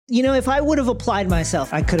if I would have applied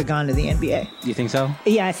myself, I could have gone to the NBA. You think so?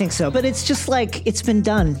 Yeah, I think so. But it's just like, it's been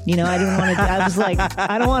done. I didn't want to, I was like,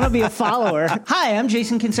 I don't want to be a follower. Hi, I'm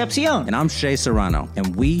Jason Concepcion. And I'm Shea Serrano.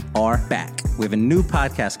 And we are back. We have a new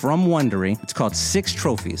podcast from Wondery. It's called Six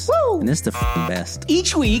Trophies. Woo! And it's the best.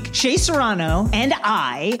 Each week, Shea Serrano and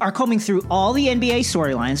I are combing through all the NBA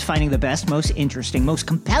storylines, finding the best, most interesting, most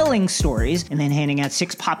compelling stories, and then handing out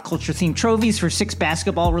 6 pop culture themed trophies for 6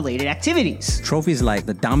 basketball related activities. Trophies like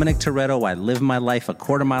the Dominic Toretto I Live My Life a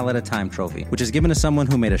Quarter Mile at a Time trophy, which is given to someone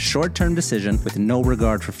who made a short-term decision with no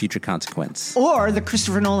regard for future consequence. Or the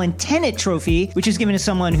Christopher Nolan Tenet trophy, which is given to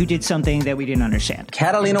someone who did something that we didn't understand.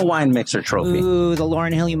 Catalina Wine Mixer trophy. Ooh, the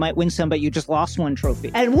Lauryn Hill, you might win some, but you just lost one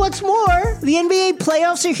trophy. And what's more, the NBA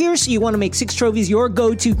playoffs are here, so you want to make Six Trophies your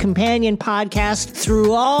go-to companion podcast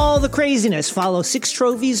through all the craziness. Follow Six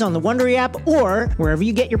Trophies on the Wondery app or wherever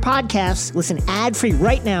you get your podcasts. Listen ad-free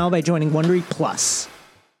right now by joining Wondery Plus.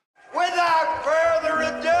 Without further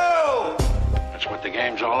ado, That's what the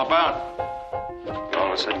game's all about. All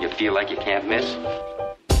of a sudden you feel like you can't miss.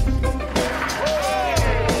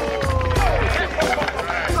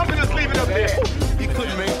 something just leave it up there. You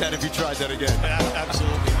couldn't make that if you tried that again.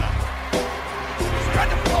 Absolutely not. Spread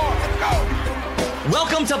the floor, let's go.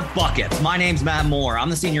 Welcome to Buckets. My name's Matt Moore. I'm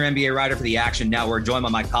the senior NBA writer for the Action Network, joined by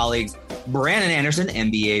my colleagues Brandon Anderson,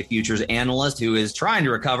 NBA futures analyst, who is trying to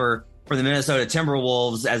recover for the Minnesota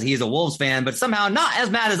Timberwolves as he's a Wolves fan, but somehow not as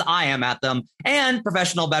mad as I am at them, and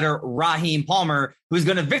professional bettor Raheem Palmer, who's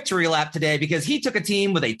going to victory lap today because he took a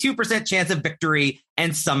team with a 2% chance of victory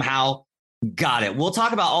and somehow got it. We'll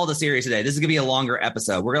talk about all the series today. This is going to be a longer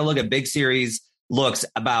episode. We're going to look at big series looks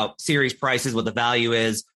about series prices, what the value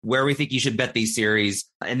is, where we think you should bet these series.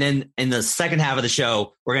 And then in the second half of the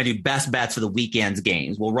show, we're going to do best bets for the weekend's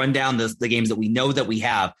games. We'll run down the games that we know that we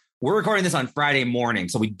have. We're recording this on Friday morning,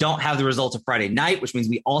 so we don't have the results of Friday night, which means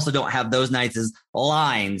we also don't have those nights as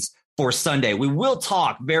lines for Sunday. We will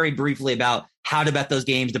talk very briefly about how to bet those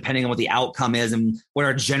games depending on what the outcome is and what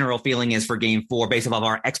our general feeling is for game 4 based off of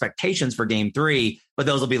our expectations for game 3. But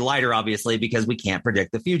those will be lighter, obviously, because we can't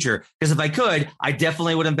predict the future. Because if I could, I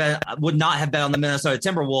definitely would not have bet on the Minnesota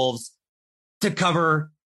Timberwolves to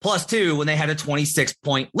cover +2 when they had a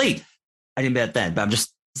 26-point lead. I didn't bet then, but I'm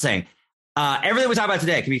just saying. Everything we talk about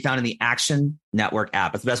today can be found in the Action Network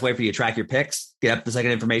app. It's the best way for you to track your picks, get up the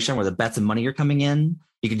second information where the bets and money are coming in.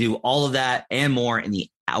 You can do all of that and more in the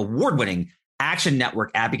award-winning Action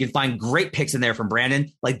Network app. You can find great picks in there from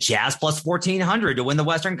Brandon, like Jazz plus 1,400 to win the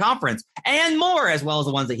Western Conference and more, as well as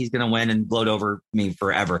the ones that he's going to win and gloat over me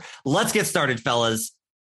forever. Let's get started, fellas.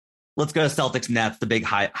 Let's go to Celtics Nets, the big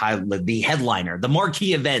the headliner, the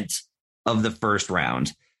marquee event of the first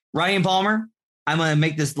round. Raheem Palmer, I'm going to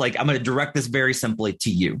make this I'm going to direct this very simply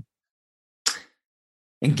to you.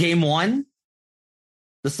 In game 1,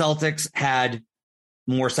 the Celtics had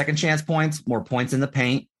more second chance points, more points in the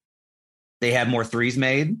paint. They had more threes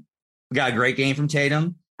made. We got a great game from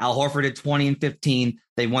Tatum. Al Horford at 20 and 15.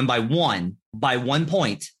 They won by 1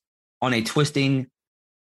 point on a twisting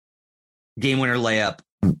game winner layup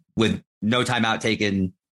with no timeout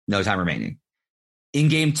taken, no time remaining. In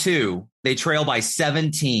game 2, they trail by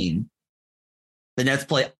 17. The Nets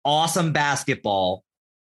play awesome basketball.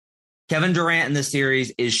 Kevin Durant in this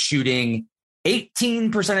series is shooting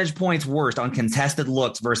 18 percentage points worse on contested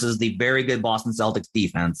looks versus the very good Boston Celtics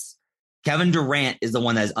defense. Kevin Durant is the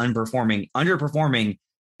one that is underperforming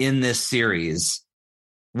in this series.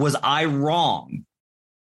 Was I wrong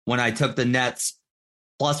when I took the Nets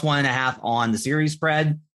plus 1.5 on the series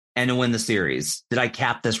spread and to win the series? Did I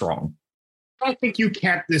cap this wrong? I don't think you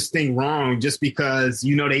capped this thing wrong just because,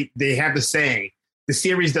 they have the saying, the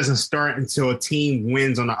series doesn't start until a team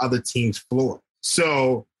wins on the other team's floor.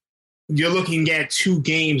 So you're looking at 2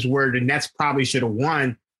 games where the Nets probably should have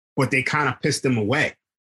won, but they kind of pissed them away.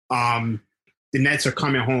 The Nets are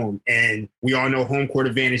coming home, and we all know home court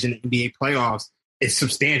advantage in the NBA playoffs is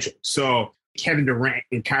substantial. So Kevin Durant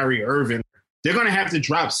and Kyrie Irving, they're going to have to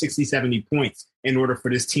drop 60, 70 points in order for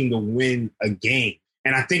this team to win a game.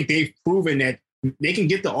 And I think they've proven that they can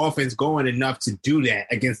get the offense going enough to do that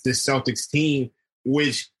against this Celtics team,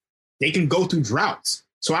 which they can go through droughts.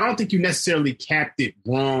 So I don't think you necessarily capped it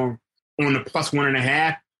wrong on the plus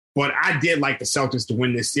 1.5, but I did like the Celtics to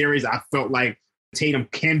win this series. I felt like Tatum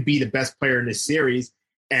can be the best player in this series,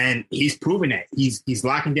 and he's proven that. He's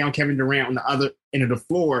locking down Kevin Durant on the other end of the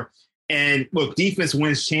floor. And look, defense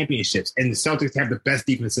wins championships, and the Celtics have the best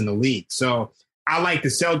defense in the league. So I like the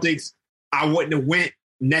Celtics. I wouldn't have went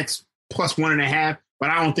Nets plus 1.5, but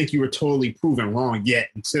I don't think you were totally proven wrong yet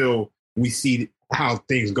until we see how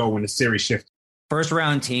things go when the series shifts. First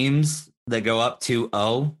round teams that go up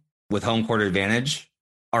 2-0 with home court advantage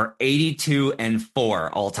are 82-4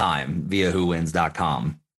 all time via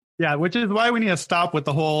whowins.com. Yeah, which is why we need to stop with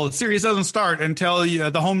the whole series doesn't start until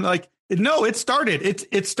the home, like, no, it started.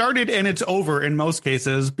 It started and it's over in most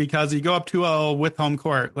cases because you go up 2-0 with home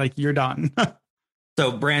court, like you're done.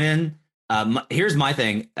 So Brandon, here's my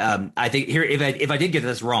thing. I think here, if I did get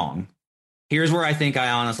this wrong, here's where I think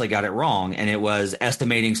I honestly got it wrong. And it was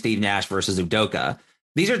estimating Steve Nash versus Udoka.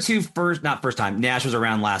 These are not first time. Nash was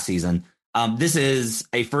around last season. This is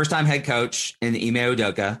a first time head coach in Ime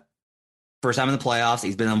Udoka. First time in the playoffs.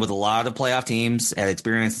 He's been with a lot of playoff teams, had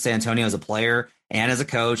experience in San Antonio as a player and as a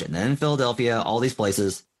coach, and then in Philadelphia, all these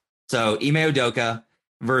places. So Ime Udoka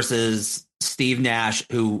versus Steve Nash,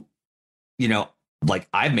 who, like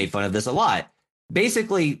I've made fun of this a lot.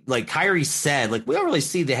 Basically, like Kyrie said, like we don't really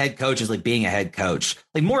see the head coach as like being a head coach,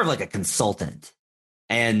 like more of like a consultant.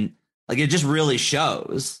 And like it just really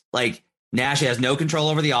shows. Like Nash has no control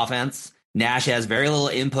over the offense. Nash has very little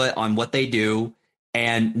input on what they do.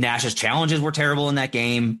 And Nash's challenges were terrible in that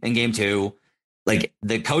game, in game 2. Like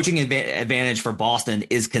the coaching advantage for Boston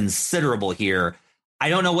is considerable here. I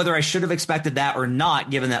don't know whether I should have expected that or not,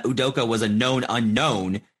 given that Udoka was a known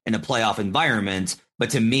unknown in a playoff environment.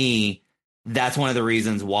 But to me, that's one of the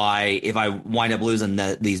reasons why if I wind up losing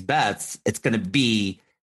these bets, it's going to be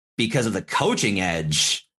because of the coaching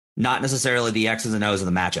edge, not necessarily the X's and O's of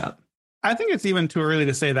the matchup. I think it's even too early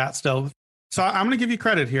to say that still. So I'm going to give you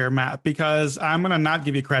credit here, Matt, because I'm going to not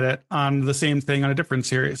give you credit on the same thing on a different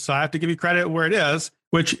series. So I have to give you credit where it is,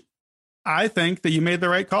 which I think that you made the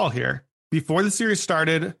right call here. Before the series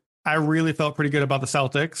started, I really felt pretty good about the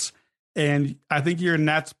Celtics. And I think your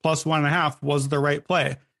Nets plus 1.5 was the right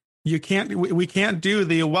play. We can't do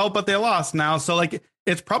the, but they lost now. So like,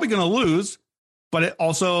 it's probably going to lose, but it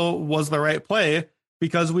also was the right play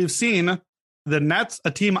because we've seen the Nets,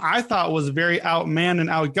 a team I thought was very outmanned and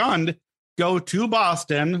outgunned, go to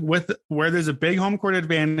Boston where there's a big home court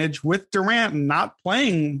advantage with Durant not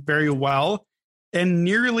playing very well and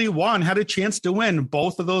nearly had a chance to win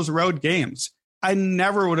both of those road games. I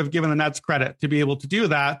never would have given the Nets credit to be able to do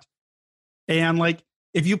that. And like,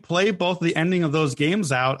 if you play both the ending of those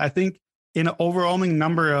games out, I think in an overwhelming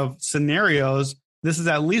number of scenarios, this is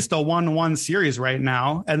at least a 1-1 series right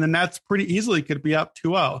now. And the Nets pretty easily could be up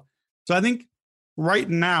 2-0. So I think right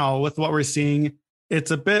now with what we're seeing,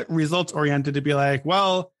 it's a bit results oriented to be like,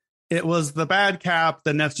 well, it was the bad cap.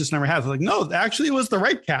 The Nets just never had. Like, no, actually it was the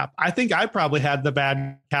right cap. I think I probably had the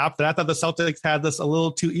bad cap that I thought the Celtics had this a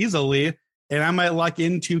little too easily. And I might luck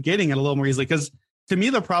into getting it a little more easily. Because to me,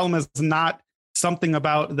 the problem is not something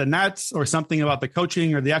about the Nets or something about the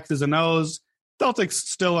coaching or the X's and O's. Celtics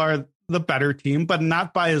still are the better team, but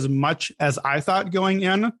not by as much as I thought going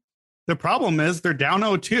in. The problem is they're down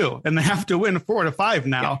 0-2 and they have to win 4-5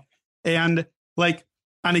 now. Yeah. And like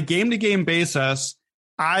on a game-to-game basis,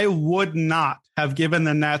 I would not have given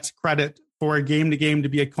the Nets credit for a game-to-game to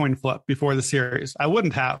be a coin flip before the series. I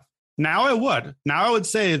wouldn't have. Now I would. Now I would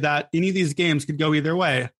say that any of these games could go either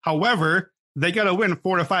way. However, they got to win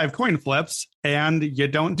 4-5 coin flips, and you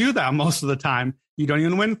don't do that most of the time. You don't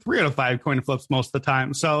even win 3 out of 5 coin flips most of the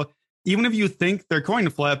time. So even if you think they're coin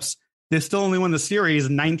flips, they still only win the series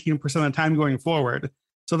 19% of the time going forward.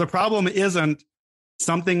 So the problem isn't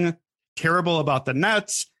something terrible about the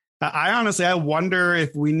Nets. I wonder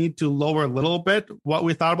if we need to lower a little bit what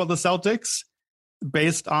we thought about the Celtics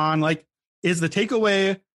based on like, is the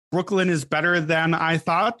takeaway Brooklyn is better than I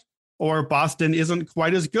thought, or Boston isn't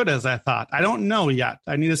quite as good as I thought? I don't know yet.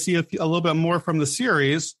 I need to see a little bit more from the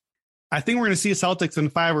series. I think we're going to see Celtics in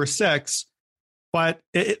 5 or 6, but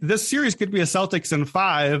this series could be a Celtics in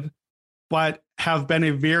 5, but have been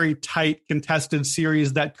a very tight contested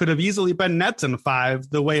series that could have easily been Nets in 5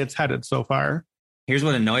 the way it's headed so far. Here's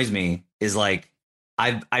what annoys me is like,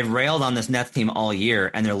 I've railed on this Nets team all year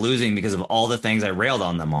and they're losing because of all the things I railed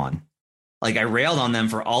on them on. Like I railed on them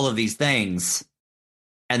for all of these things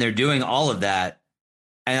and they're doing all of that.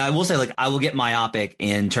 And I will say, like, I will get myopic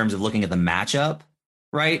in terms of looking at the matchup,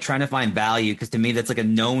 right? Trying to find value. Cause to me, that's like a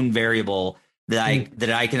known variable that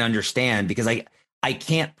I can understand because I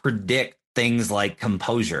can't predict things like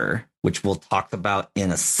composure, which we'll talk about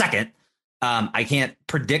in a second. I can't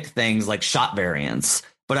predict things like shot variance,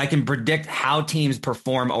 but I can predict how teams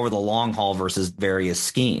perform over the long haul versus various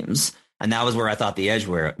schemes. And that was where I thought the edge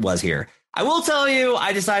was here. I will tell you,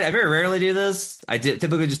 I very rarely do this. I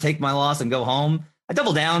typically just take my loss and go home. I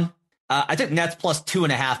double down. I took Nets plus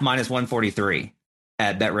 2.5 minus 143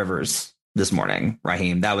 at Bet Rivers this morning,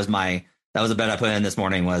 Raheem. That was a bet I put in this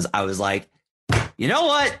morning. I was like, you know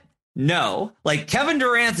what? No, like Kevin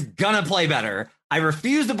Durant's gonna play better. I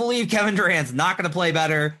refuse to believe Kevin Durant's not gonna play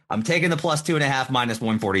better. I'm taking the plus 2.5 minus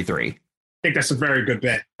 143. think that's a very good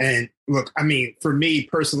bet. And look, I mean, for me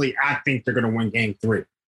personally, I think they're going to win game 3.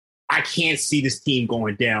 I can't see this team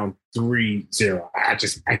going down 3-0.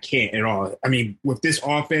 I can't at all. I mean, with this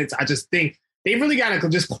offense, I just think they really got to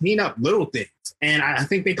just clean up little things. And I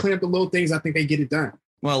think they clean up the little things. I think they get it done.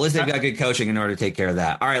 Well, at least they've got good coaching in order to take care of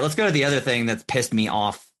that. All right, let's go to the other thing that's pissed me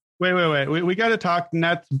off. Wait. We got to talk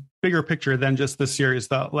Nets bigger picture than just this series,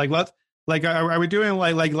 though. Are we doing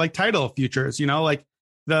like title futures? You know, like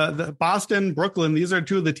the Boston, Brooklyn. These are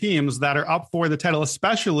two of the teams that are up for the title.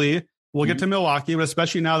 Especially, we'll get to Milwaukee, but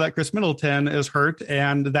especially now that Chris Middleton is hurt,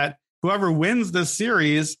 and that whoever wins this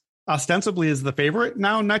series ostensibly is the favorite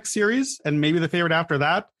now next series, and maybe the favorite after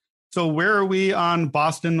that. So where are we on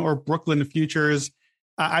Boston or Brooklyn futures?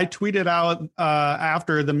 I tweeted out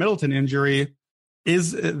after the Middleton injury,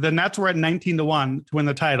 is the Nets were at 19-1 to win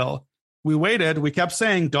the title. We waited. We kept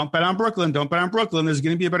saying, don't bet on Brooklyn. Don't bet on Brooklyn. There's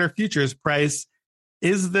going to be a better futures price.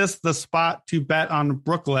 Is this the spot to bet on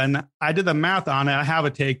Brooklyn? I did the math on it. I have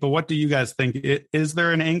a take, but what do you guys think? Is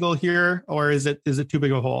there an angle here, or is it too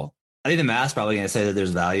big of a hole? I think the math's probably going to say that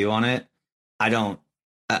there's value on it. I don't.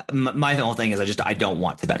 My whole thing is I don't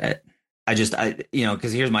want to bet it.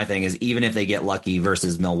 Because here's my thing is, even if they get lucky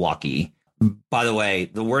versus Milwaukee, by the way,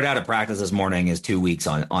 the word out of practice this morning is 2 weeks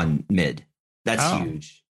on mid. That's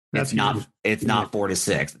huge. It's not 4 to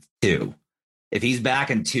 6. It's 2. If he's back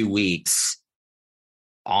in 2 weeks,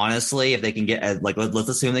 honestly, if they can get let's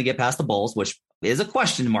assume they get past the Bulls, which is a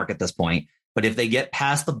question mark at this point. But if they get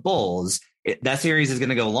past the Bulls, that series is going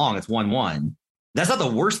to go long. It's 1-1. That's not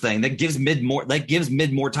the worst thing. That gives mid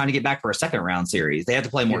more time to get back for a second round series. They have to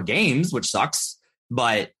play more games, which sucks,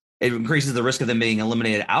 but it increases the risk of them being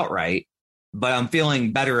eliminated outright. But I'm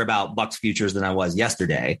feeling better about Bucks futures than I was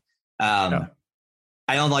yesterday. I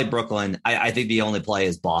don't like Brooklyn. I think the only play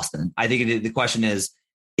is Boston. I think the question is,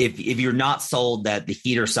 if you're not sold that the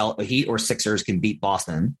Heat or Sixers can beat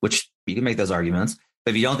Boston, which you can make those arguments,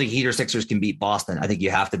 but if you don't think Heat or Sixers can beat Boston, I think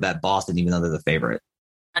you have to bet Boston, even though they're the favorite.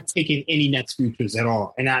 Not taking any Nets futures at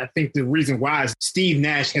all. And I think the reason why is Steve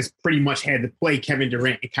Nash has pretty much had to play Kevin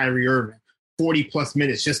Durant and Kyrie Irving 40 plus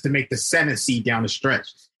minutes just to make the 7th seed down the stretch.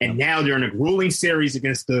 And now they're in a grueling series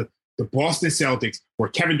against the Boston Celtics, where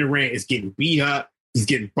Kevin Durant is getting beat up. He's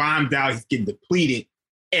getting bombed out. He's getting depleted.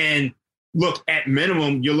 And look, at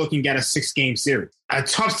minimum, you're looking at a 6-game series, a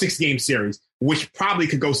tough 6-game series, which probably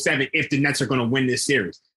could go 7 if the Nets are going to win this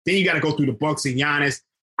series. Then you got to go through the Bucks and Giannis.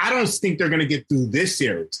 I don't think they're going to get through this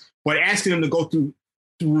series, but asking them to go through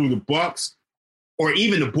the Bucks or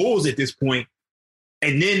even the Bulls at this point,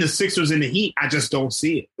 and then the Sixers and the Heat, I just don't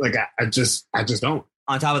see it. Like I just don't.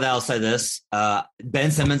 On top of that, I'll say this: Ben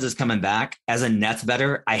Simmons is coming back as a Nets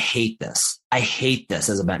bettor. I hate this.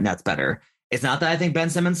 As a Nets bettor. It's not that I think Ben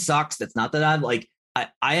Simmons sucks. It's not that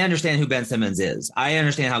I understand who Ben Simmons is. I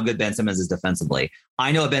understand how good Ben Simmons is defensively.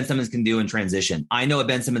 I know what Ben Simmons can do in transition. I know what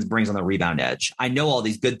Ben Simmons brings on the rebound edge. I know all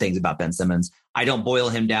these good things about Ben Simmons. I don't boil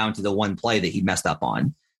him down to the one play that he messed up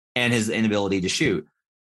on and his inability to shoot.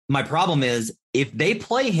 My problem is, if they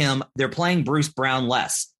play him, they're playing Bruce Brown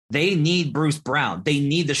less. They need Bruce Brown. They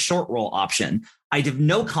need the short roll option. I have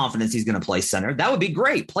no confidence he's going to play center. That would be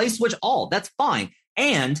great. Play switch all. That's fine.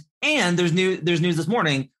 And there's news this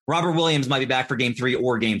morning. Robert Williams might be back for game 3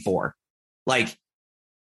 or game 4. Like,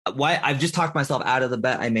 why? I've just talked myself out of the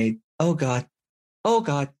bet I made. Oh God.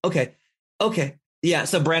 Okay. Yeah.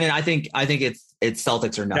 So Brandon, I think it's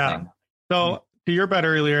Celtics or nothing. Yeah. So to your bet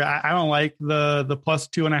earlier, I don't like the plus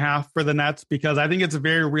 2.5 for the Nets, because I think it's a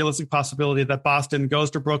very realistic possibility that Boston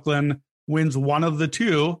goes to Brooklyn, wins one of the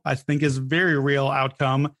two, I think is very real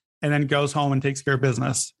outcome, and then goes home and takes care of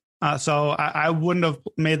business. So I wouldn't have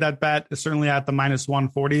made that bet, certainly at the minus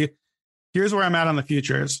 140. Here's where I'm at on the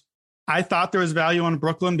futures. I thought there was value on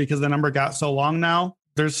Brooklyn because the number got so long now.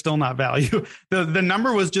 There's still not value. The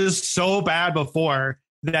number was just so bad before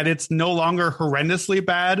that it's no longer horrendously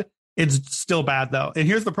bad. It's still bad, though. And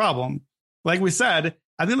here's the problem. Like we said,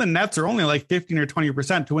 I think the Nets are only like 15 or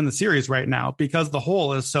 20% to win the series right now because the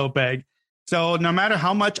hole is so big. So no matter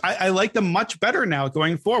how much, I like them much better now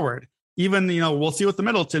going forward. Even, we'll see with the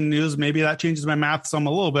Middleton news. Maybe that changes my math some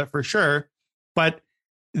a little bit for sure. But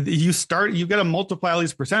you got to multiply all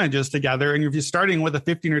these percentages together. And if you're starting with a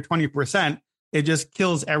 15 or 20%, it just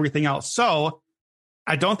kills everything else. So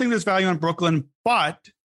I don't think there's value in Brooklyn, but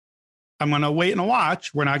I'm going to wait and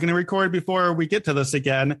watch. We're not going to record before we get to this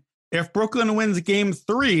again. If Brooklyn wins game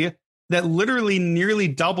 3, that literally nearly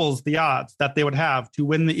doubles the odds that they would have to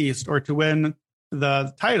win the East or to win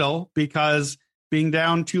the title, because being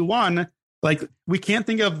down 2-1, like, we can't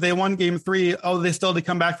think of they won game 3. Oh, they still had to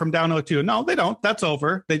come back from down 0-2. No, they don't. That's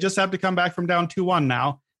over. They just have to come back from down 2-1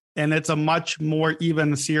 now. And it's a much more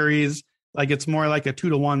even series. Like it's more like a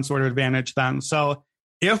 2-1 sort of advantage then. So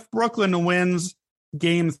if Brooklyn wins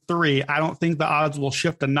game 3, I don't think the odds will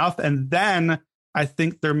shift enough. And then I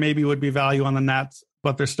think there maybe would be value on the Nets,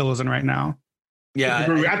 but there still isn't right now. Yeah.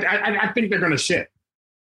 I think they're going to shift.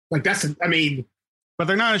 Like but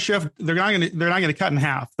they're not a shift. They're not going to cut in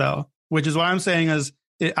half though, which is what I'm saying is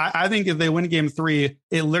I think if they win game 3,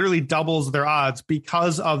 it literally doubles their odds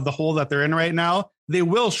because of the hole that they're in right now. They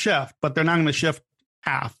will shift, but they're not going to shift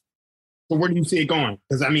half. So where do you see it going?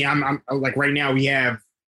 Because I'm like right now we have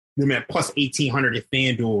them at plus 1,800 at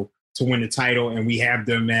FanDuel to win the title, and we have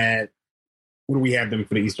them at what do we have them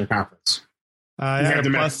for the Eastern Conference? We have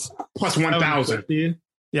them at plus 1,000.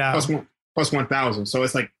 Yeah, plus 1,000. So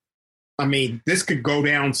it's like, this could go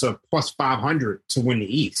down to plus 500 to win the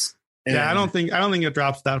East. And I don't think it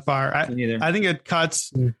drops that far. I think it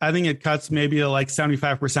cuts. I think it cuts maybe to like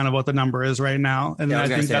 75% of what the number is right now. And I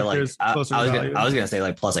think that there's closer value. I was going to say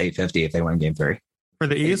like plus 850 if they win game 3 for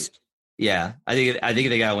the East. Yeah, I think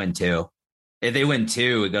they got to win 2. If they win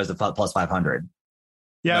 2, it goes to plus 500.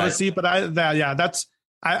 Yeah, but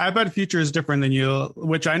I bet future is different than you,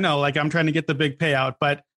 which I know. Like I'm trying to get the big payout,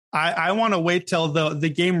 but I want to wait till the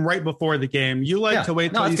game right before the game. You like to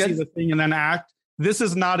wait till you see the thing and then act. This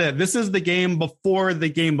is not it. This is the game before the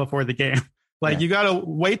game before the game. Like you got to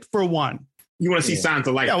wait for one. You want to see signs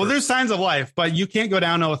of life. Yeah, well, there's signs of life, but you can't go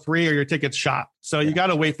down 0-3 or your ticket's shot. So you got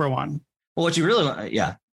to wait for one. Well, what you really want,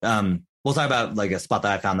 we'll talk about like a spot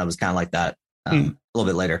that I found that was kind of like that a little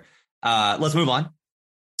bit later. Let's move on.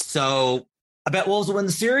 So I bet Wolves will win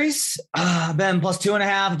the series. I bet them plus 2.5.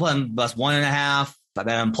 I bet them plus 1.5. I bet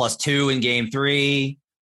them plus 2 in game 3.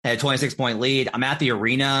 Had a 26-point lead. I'm at the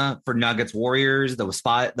arena for Nuggets Warriors. The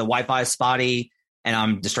Wi-Fi is spotty, and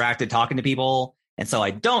I'm distracted talking to people. And so I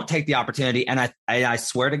don't take the opportunity. And I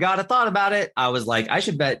swear to God, I thought about it. I was like, I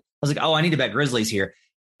need to bet Grizzlies here,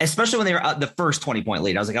 especially when they were the first 20-point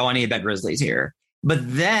lead. I was like, I need to bet Grizzlies here. But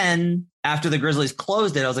then after the Grizzlies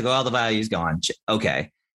closed it, I was like, the value's gone.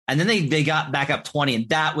 Okay. And then they got back up 20, and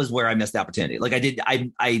that was where I missed the opportunity. Like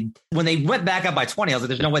when they went back up by 20, I was like,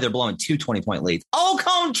 there's no way they're blowing 2 20-point leads. Au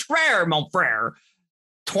contraire, mon frère.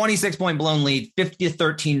 26-point blown lead,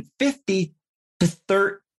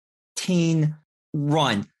 50-13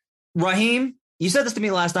 run. Raheem, you said this to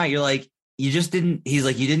me last night. You're like, you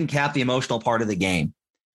didn't cap the emotional part of the game.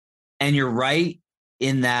 And you're right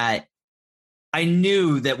in that I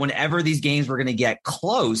knew that whenever these games were going to get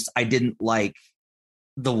close, I didn't like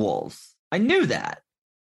the Wolves. I knew that.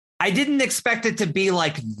 I didn't expect it to be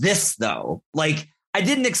like this, though. Like, I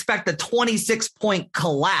didn't expect a 26-point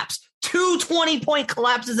collapse. 2 20-point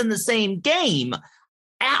collapses in the same game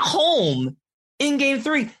at home in game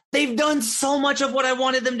 3. They've done so much of what I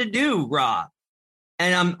wanted them to do, Rob.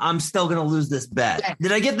 And I'm still going to lose this bet.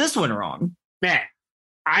 Did I get this one wrong? Matt,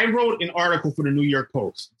 I wrote an article for the New York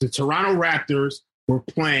Post. The Toronto Raptors were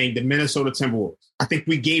playing the Minnesota Timberwolves. I think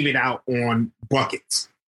we gave it out on Buckets,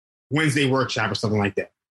 Wednesday Workshop or something like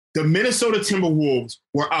that. The Minnesota Timberwolves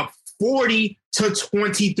were up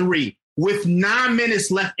 40-23 with 9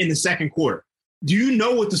 minutes left in the second quarter. Do you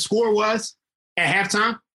know what the score was at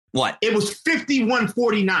halftime? What? It was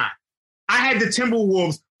 51-49. I had the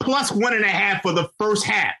Timberwolves plus 1.5 for the first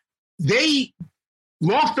half. They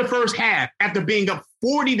lost the first half after being up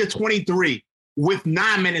 40-23 with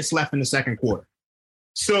 9 minutes left in the second quarter.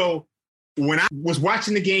 So when I was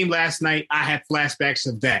watching the game last night, I had flashbacks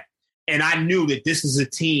of that. And I knew that this is a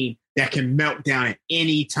team that can melt down at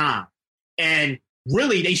any time. And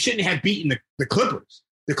really, they shouldn't have beaten the Clippers.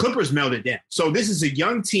 The Clippers melted down. So this is a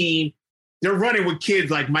young team. They're running with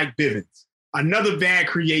kids like Mike Bivens. Another bad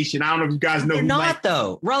creation. I don't know if you guys know. They're not,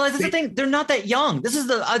 though. Realize that's the thing. They're not that young. This is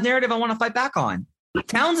a narrative I want to fight back on.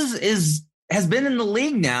 Towns has been in the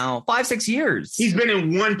league now 5-6 years. He's been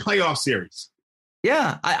in one playoff series.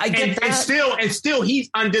 Yeah, I get that. And still he's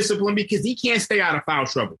undisciplined because he can't stay out of foul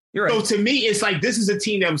trouble. You're right. So to me, it's like this is a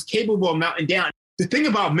team that was capable of melting down. The thing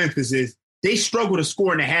about Memphis is they struggle to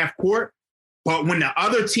score in the half court, but when the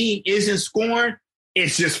other team isn't scoring,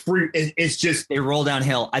 it's just free. It's just they roll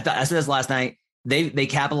downhill. I said this last night. They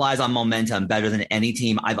capitalize on momentum better than any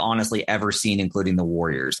team I've honestly ever seen, including the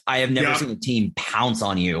Warriors. I have never seen a team pounce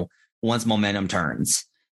on you once momentum turns.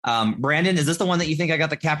 Brandon, is this the one that you think I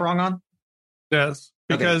got the cap wrong on? Yes,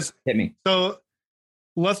 because hit me. So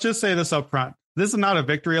let's just say this up front. This is not a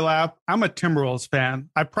victory lap. I'm a Timberwolves fan.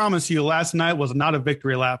 I promise you, last night was not a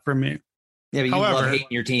victory lap for me. Yeah, but you love hating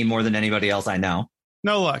your team more than anybody else I know.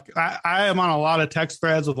 No, look, I am on a lot of text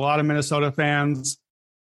threads with a lot of Minnesota fans.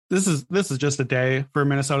 This is just a day for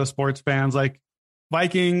Minnesota sports fans. Like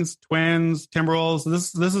Vikings, Twins, Timberwolves.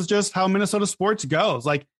 This is just how Minnesota sports goes.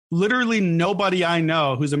 Like literally nobody I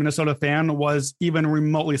know who's a Minnesota fan was even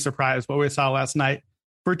remotely surprised what we saw last night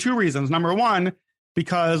for two reasons. Number one,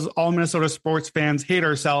 because all Minnesota sports fans hate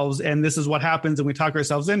ourselves and this is what happens and we talk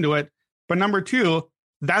ourselves into it. But number two,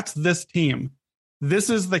 that's this team. This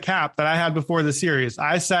is the cap that I had before the series.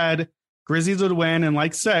 I said Grizzlies would win in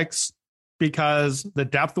like 6 because the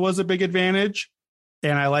depth was a big advantage.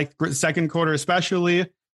 And I liked second quarter especially.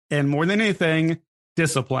 And more than anything,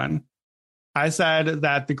 discipline. I said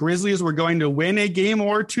that the Grizzlies were going to win a game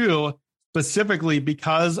or two specifically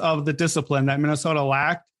because of the discipline that Minnesota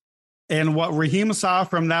lacked. And what Raheem saw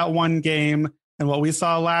from that one game and what we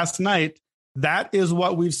saw last night, that is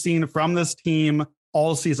what we've seen from this team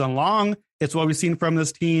all season long. It's what we've seen from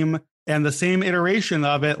this team and the same iteration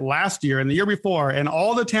of it last year and the year before and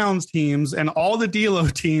all the Towns teams and all the D'Lo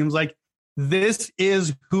teams. Like, this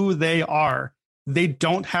is who they are. They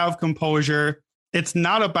don't have composure. It's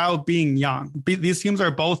not about being young. These teams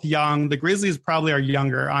are both young. The Grizzlies probably are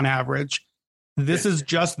younger on average. This is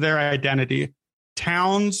just their identity.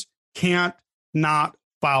 Towns can't not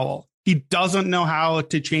foul. He doesn't know how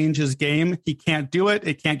to change his game. He can't do it.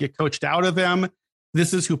 It can't get coached out of him.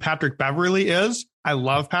 This is who Patrick Beverley is. I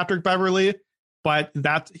love Patrick Beverley, but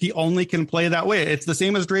he only can play that way. It's the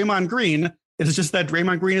same as Draymond Green. It's just that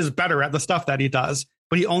Draymond Green is better at the stuff that he does,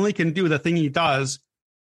 but he only can do the thing he does.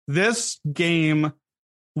 This game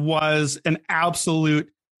was an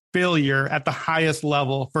absolute failure at the highest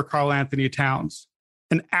level for Karl Anthony Towns.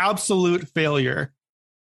 An absolute failure.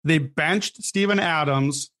 They benched Steven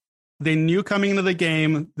Adams. They knew coming into the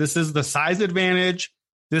game, this is the size advantage.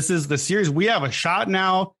 This is the series. We have a shot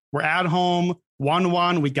now. We're at home,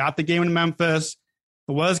 1-1. We got the game in Memphis.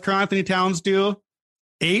 What does Karl Anthony Towns do?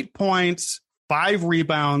 8 points, 5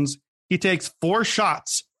 rebounds. He takes 4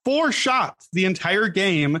 shots the entire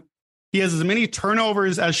game. He has as many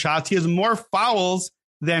turnovers as shots. He has more fouls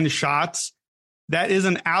than shots. That is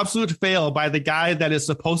an absolute fail by the guy that is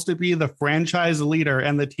supposed to be the franchise leader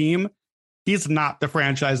and the team. He's not the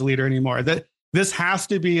franchise leader anymore. This has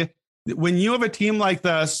to be, when you have a team like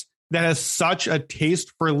this that has such a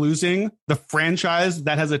taste for losing, the franchise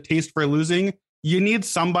that has a taste for losing, you need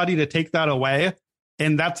somebody to take that away.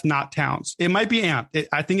 And that's not Towns. It might be Ant.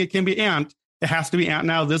 I think it can be Ant. It has to be Ant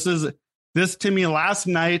now. This to me last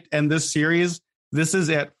night and this series, this is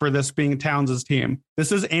it for this being Towns' team.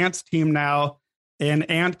 This is Ant's team now, and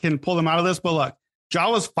Ant can pull them out of this. But look,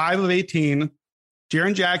 Ja was 5 of 18.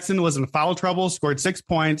 Jaren Jackson was in foul trouble, scored 6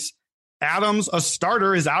 points. Adams, a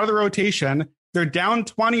starter, is out of the rotation. They're down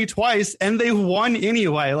 20 twice, and they won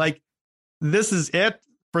anyway. Like, this is it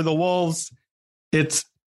for the Wolves.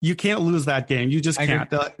 You can't lose that game. You just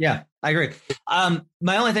can't. Yeah, I agree.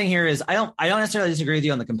 My only thing here is I don't necessarily disagree with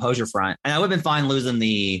you on the composure front. And I would have been fine losing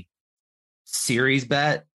the series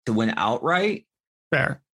bet to win outright.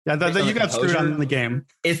 Fair. Yeah, you got screwed on the game.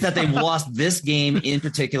 It's that they lost this game in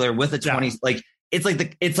particular with the 20. Yeah. It's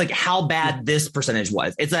like how bad this percentage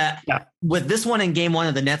was. It's with this one in game 1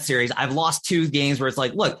 of the Nets series, I've lost 2 games where it's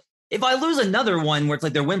like, look, if I lose another one where it's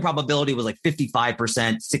like their win probability was like 55%,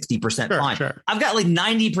 60% fine. Sure. I've got like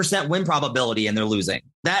 90% win probability and they're losing.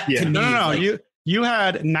 That to me, no. You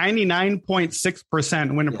had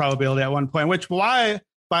 99.6% win probability at one point, which by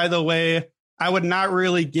the way, I would not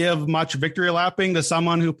really give much victory lapping to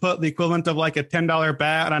someone who put the equivalent of like a $10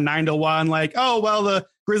 bet on a 9-1, like, oh, well, the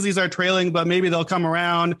Grizzlies are trailing, but maybe they'll come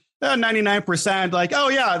around. 99%, like, oh,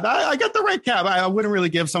 yeah, I got the right cap. I wouldn't really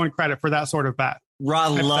give someone credit for that sort of bet.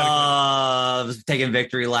 Rod loves taking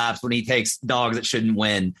victory laps when he takes dogs that shouldn't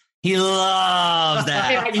win. He loves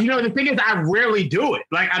that. The thing is, I rarely do it.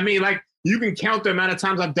 You can count the amount of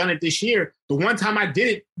times I've done it this year. The one time I did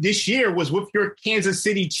it this year was with your Kansas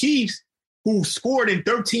City Chiefs, who scored in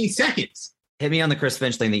 13 seconds. Hit me on the Chris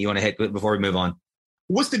Finch thing that you want to hit before we move on.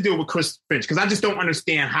 What's the deal with Chris Finch? Because I just don't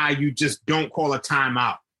understand how you just don't call a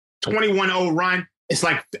timeout. 21-0 run. It's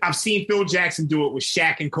like I've seen Phil Jackson do it with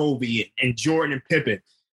Shaq and Kobe and Jordan and Pippen.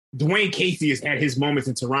 Dwayne Casey has had his moments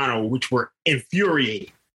in Toronto, which were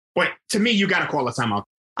infuriating. But to me, you got to call a timeout.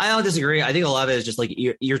 I don't disagree. I think a lot of it is just like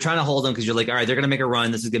you're trying to hold them because you're like, all right, they're going to make a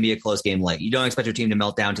run. This is going to be a close game late. You don't expect your team to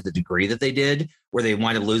melt down to the degree that they did, where they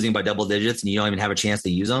wind up losing by double digits and you don't even have a chance to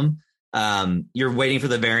use them. You're waiting for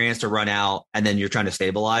the variance to run out and then you're trying to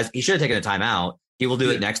stabilize. He should have taken a timeout. He will do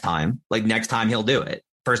it next time. Like next time he'll do it.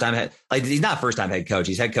 First time he's not first time head coach.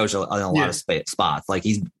 He's head coach on a lot of spots. Like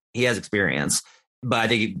he has experience, but I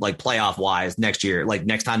think like playoff wise next year, like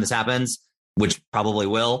next time this happens, which probably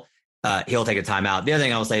will, he'll take a timeout. The other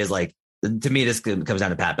thing I will say is like, to me, this comes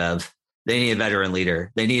down to Pat Bev. They need a veteran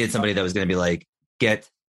leader. They needed somebody that was going to be like, get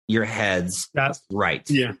your heads right.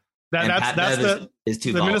 Yeah. That's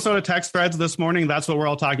too the Minnesota text threads this morning. That's what we're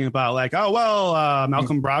all talking about. Like, oh, well,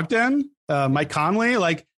 Malcolm Brogdon, Mike Conley,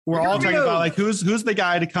 like we're all talking about like who's the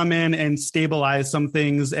guy to come in and stabilize some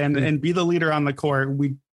things and be the leader on the court.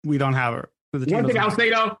 We don't have it. One thing I'll say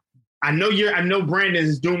though, I know Brandon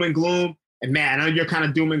is doom and gloom, and Matt, I know you're kind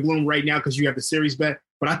of doom and gloom right now because you have the series bet,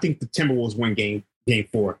 but I think the Timberwolves win game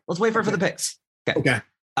 4. Let's wait for the picks. Okay.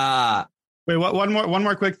 Wait, one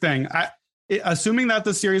more quick thing. Assuming that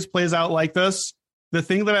the series plays out like this, the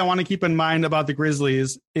thing that I want to keep in mind about the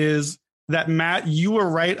Grizzlies is that, Matt, you were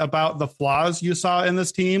right about the flaws you saw in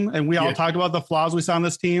this team. And we all talked about the flaws we saw in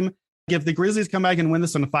this team. If the Grizzlies come back and win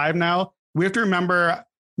this in 5 now, we have to remember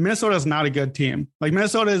Minnesota is not a good team. Like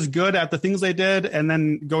Minnesota is good at the things they did and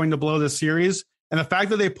then going to blow this series. And the fact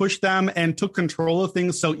that they pushed them and took control of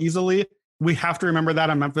things so easily, we have to remember that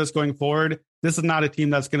on Memphis going forward. This is not a team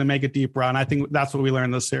that's going to make a deep run. I think that's what we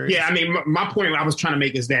learned this series. Yeah, I mean, my point I was trying to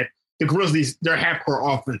make is that the Grizzlies, their half-court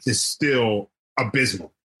offense is still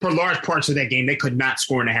abysmal. For large parts of that game, they could not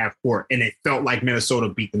score in the half-court, and it felt like Minnesota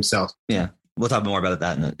beat themselves. Yeah, we'll talk more about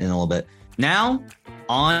that in a little bit. Now,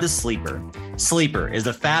 on to Sleeper. Sleeper is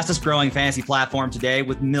the fastest growing fantasy platform today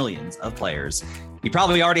with millions of players. You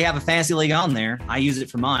probably already have a fantasy league on there. I use it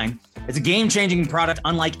for mine. It's a game-changing product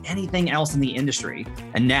unlike anything else in the industry.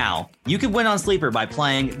 And now, you can win on Sleeper by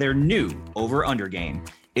playing their new over-under game.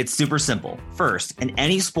 It's super simple. First, in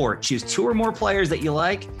any sport, choose 2 or more players that you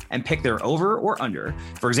like and pick their over or under.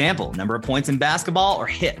 For example, number of points in basketball or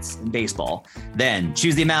hits in baseball. Then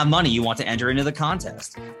choose the amount of money you want to enter into the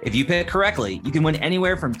contest. If you pick correctly, you can win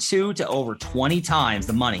anywhere from 2 to over 20 times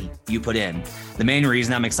the money you put in. The main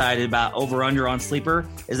reason I'm excited about over under on Sleeper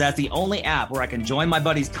is that it's the only app where I can join my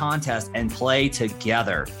buddies' contest and play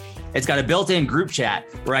together. It's got a built-in group chat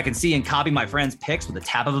where I can see and copy my friends' picks with a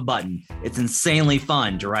tap of a button. It's insanely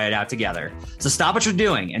fun to write it out together. So stop what you're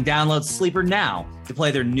doing and download Sleeper now to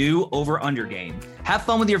play their new over-under game. Have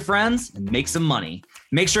fun with your friends and make some money.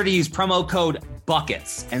 Make sure to use promo code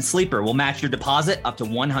BUCKETS and Sleeper will match your deposit up to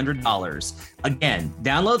 $100. Again,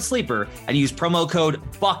 download Sleeper and use promo code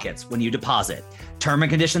BUCKETS when you deposit. Term and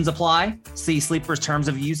conditions apply. See Sleeper's terms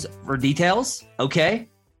of use for details. Okay,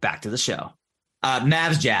 back to the show.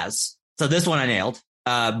 Mavs Jazz. So this one I nailed,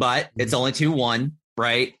 but it's only 2-1,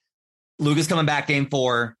 right? Luka's coming back game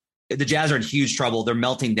 4. The Jazz are in huge trouble. They're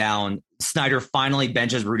melting down. Snyder finally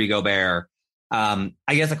benches Rudy Gobert. I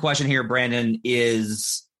guess the question here, Brandon,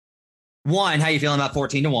 is 1, how you feeling about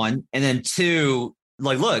 14-1? And then 2,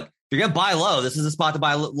 like, look, if you're going to buy low, this is a spot to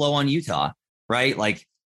buy low on Utah, right? Like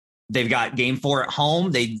they've got game 4 at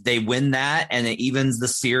home. They win that and it evens the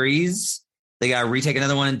series. They got to retake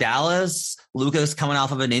another one in Dallas. Luka's coming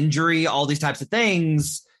off of an injury, all these types of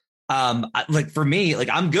things. Like for me, like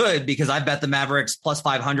I'm good because I bet the Mavericks plus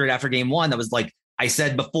 500 after game 1. That was like I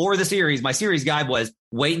said before the series. My series guide was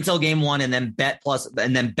wait until game 1 and then bet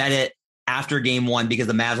it after game 1 because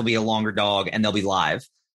the Mavs will be a longer dog and they'll be live.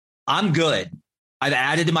 I'm good. I've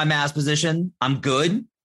added to my Mavs position. I'm good.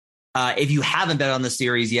 If you haven't bet on the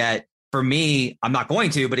series yet, for me, I'm not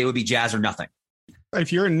going to, but it would be Jazz or nothing.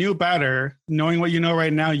 If you're a new bettor, knowing what you know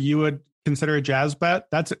right now, you would consider a Jazz bet.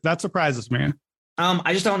 That surprises me.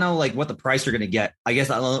 I just don't know like what the price you're going to get. I guess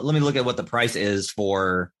let me look at what the price is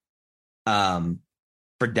for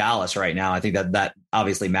Dallas right now. I think that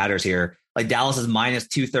obviously matters here. Like Dallas is minus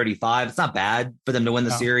 235. It's not bad for them to win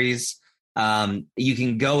the series. You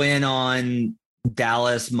can go in on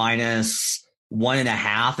Dallas minus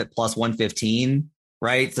 1.5 at plus 115,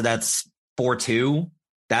 right? So that's 4-2.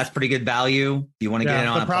 That's pretty good value. If you want to get it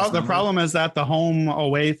on the problem is that the home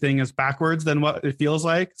away thing is backwards than what it feels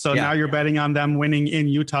like. So now you're betting on them winning in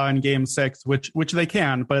Utah in game 6, which they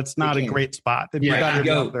can, but it's not a great spot. You can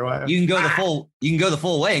go the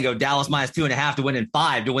full way and go Dallas minus 2.5 to win in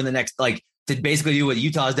 5 to win the next, like to basically do what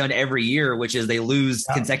Utah has done every year, which is they lose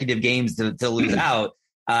consecutive games to lose out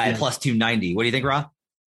at plus 290. What do you think, Rob?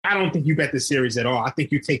 I don't think you bet the series at all. I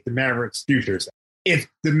think you take the Mavericks futures. If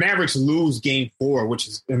the Mavericks lose game 4, which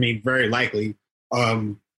is, I mean, very likely,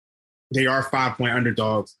 they are 5-point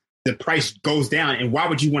underdogs. The price goes down. And why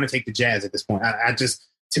would you want to take the Jazz at this point? I just,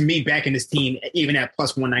 to me, backing this team, even at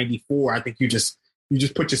plus 194, I think you just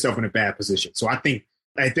put yourself in a bad position. So I think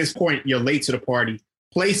at this point, you're late to the party.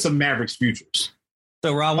 Play some Mavericks futures.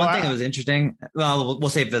 So, Rob, one thing that was interesting. Well, we'll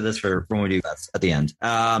save this for when we do that at the end.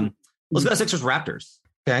 Let's go to Sixers Raptors.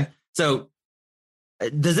 Okay. So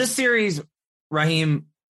does this series, Raheem,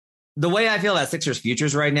 the way I feel about Sixers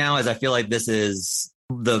futures right now is I feel like this is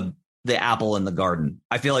the apple in the garden.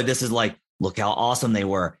 I feel like this is like, look how awesome they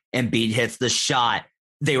were. Embiid hits the shot.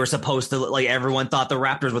 They were supposed to, like, everyone thought the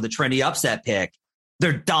Raptors were the trendy upset pick.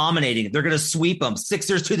 They're dominating. They're going to sweep them.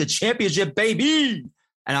 Sixers to the championship, baby.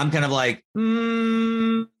 And I'm kind of like,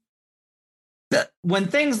 when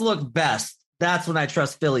things look best, that's when I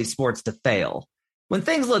trust Philly sports to fail. When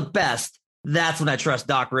things look best, that's when I trust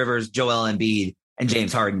Doc Rivers, Joel Embiid, and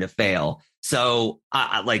James Harden to fail. So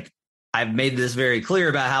I've made this very clear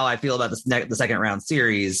about how I feel about the second round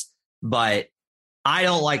series, but I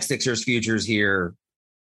don't like Sixers futures here.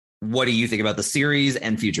 What do you think about the series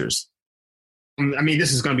and futures? I mean,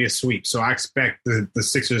 this is going to be a sweep, so I expect the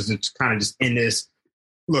Sixers to kind of just end this.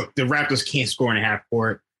 Look, the Raptors can't score in a half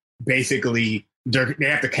court. Basically, they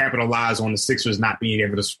have to capitalize on the Sixers not being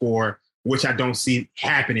able to score, which I don't see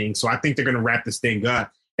happening. So I think they're going to wrap this thing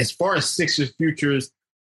up. As far as Sixers futures,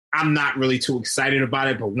 I'm not really too excited about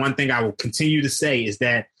it. But one thing I will continue to say is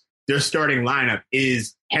that their starting lineup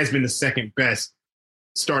has been the second best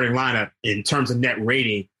starting lineup in terms of net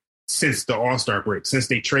rating since the All-Star break, since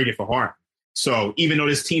they traded for Harden. So even though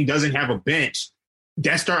this team doesn't have a bench,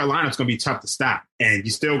 that starting lineup's going to be tough to stop. And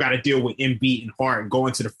you still got to deal with Embiid and Harden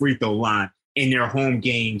going to the free throw line in their home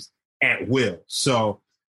games at will. So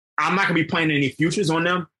I'm not going to be playing any futures on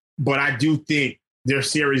them, but I do think their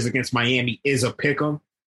series against Miami is a pick'em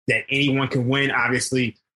that anyone can win.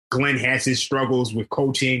 Obviously, Glenn has his struggles with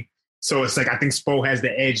coaching. So it's like, I think Spo has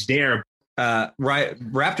the edge there. Right.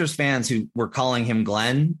 Raptors fans who were calling him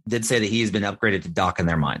Glenn did say that he's been upgraded to Doc in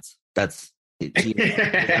their minds.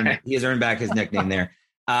 He has earned back his nickname there.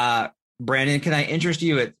 Brandon, can I interest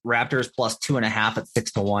you at Raptors plus 2.5 at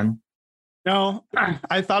 6-1? No,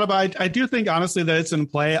 I thought about it. I do think, honestly, that it's in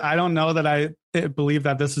play. I don't know that I believe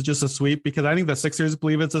that this is just a sweep, because I think the Sixers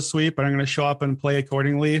believe it's a sweep, but I'm going to show up and play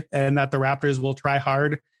accordingly, and that the Raptors will try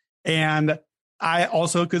hard. And I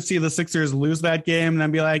also could see the Sixers lose that game and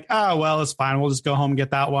then be like, oh, well, it's fine. We'll just go home and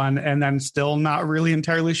get that one, and then still not really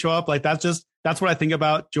entirely show up. Like, that's what I think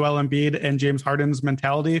about Joel Embiid and James Harden's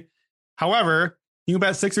mentality. However, you can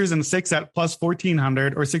bet Sixers and 6 at plus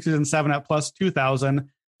 1,400 or Sixers and 7 at plus 2,000.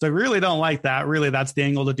 So I really don't like that. Really, that's the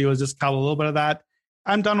angle to do, is just cover a little bit of that.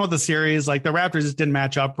 I'm done with the series. Like, the Raptors just didn't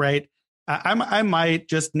match up right. I might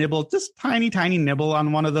just nibble, just tiny nibble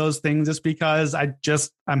on one of those things, just because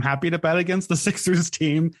I'm happy to bet against the Sixers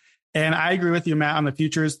team. And I agree with you, Matt, on the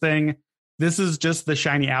futures thing. This is just the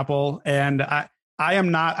shiny apple. And I am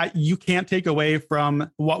not, you can't take away from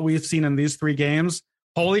what we've seen in these 3 games.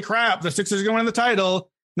 Holy crap, the Sixers are going to win the title.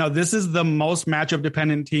 No, this is the most matchup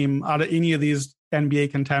dependent team out of any of these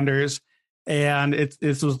NBA contenders. And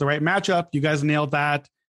this was the right matchup. You guys nailed that.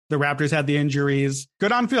 The Raptors had the injuries.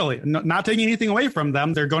 Good on Philly. Not taking anything away from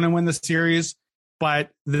them. They're going to win the series,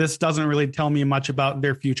 but this doesn't really tell me much about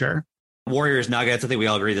their future. Warriors, Nuggets, I think we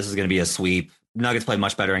all agree this is going to be a sweep. Nuggets played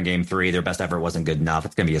much better in game 3. Their best effort wasn't good enough.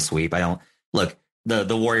 It's going to be a sweep.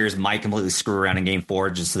 The Warriors might completely screw around in game 4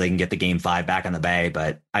 just so they can get the game 5 back on the Bay,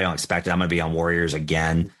 but I don't expect it. I'm going to be on Warriors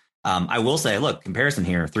again. I will say, look, comparison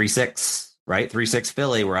here, 3-6, right? 3-6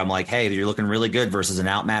 Philly, where I'm like, hey, you're looking really good versus an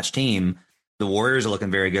outmatched team. The Warriors are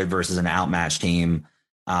looking very good versus an outmatched team.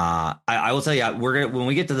 I will tell you, when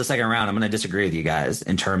we get to the second round, I'm going to disagree with you guys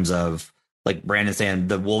in terms of, like Brandon saying,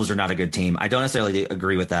 the Wolves are not a good team. I don't necessarily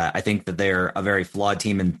agree with that. I think that they're a very flawed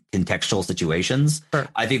team in contextual situations. Sure.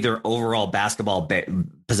 I think their overall basketball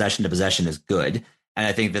possession to possession is good. And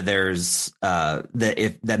I think that there's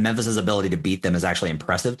that Memphis's ability to beat them is actually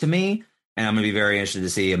impressive to me. And I'm going to be very interested to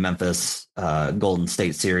see a Memphis Golden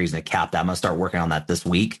State series and a cap that. I'm going to start working on that this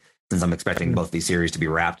week, since I'm expecting both these series to be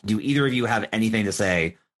wrapped. Do either of you have anything to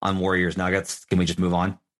say on Warriors Nuggets? Can we just move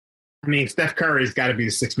on? I mean, Steph Curry's got to be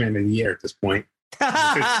the 6th man of the year at this point.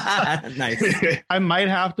 Nice. I might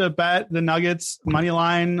have to bet the Nuggets money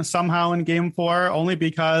line somehow in game 4, only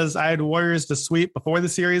because I had Warriors to sweep before the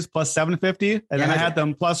series plus 750. And then I had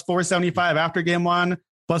them plus 475 after game 1,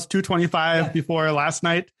 plus 225 before last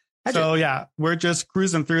night. So yeah, we're just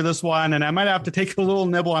cruising through this one, and I might have to take a little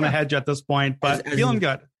nibble on a hedge at this point, but feeling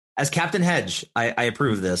good. As Captain Hedge, I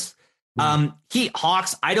approve this. Heat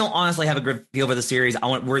Hawks, I don't honestly have a good feel for the series.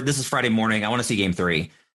 This is Friday morning. I want to see game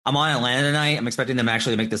 3. I'm on Atlanta tonight. I'm expecting them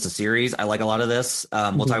actually to make this a series. I like a lot of this.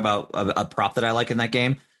 We'll talk about a prop that I like in that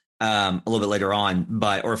game a little bit later on,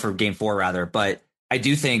 or for game 4 rather. But I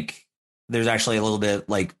do think there's actually a little bit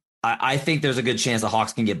I think there's a good chance the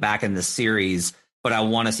Hawks can get back in this series, but I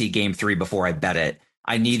want to see game 3 before I bet it.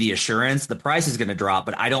 I need the assurance. The price is going to drop,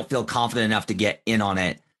 but I don't feel confident enough to get in on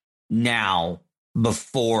it now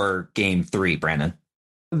before game 3, Brandon.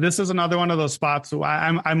 This is another one of those spots.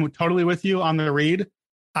 I'm totally with you on the read.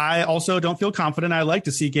 I also don't feel confident. I like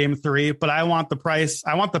to see game 3, but I want the price.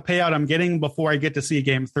 I want the payout I'm getting before I get to see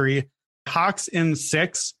game 3. Hawks in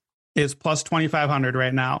 6 is plus 2,500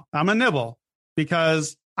 right now. I'm a nibble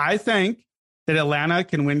because I think that Atlanta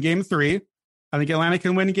can win game 3. I think Atlanta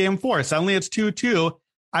can win game 4. Suddenly it's 2-2.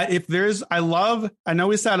 I know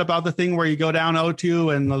we said about the thing where you go down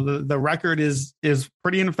 0-2 and the record is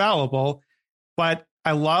pretty infallible, but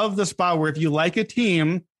I love the spot where if you like a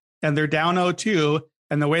team and they're down 0-2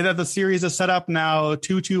 and the way that the series is set up now,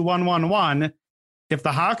 2-2, 1-1-1, if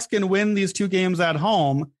the Hawks can win these 2 games at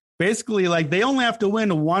home, basically like they only have to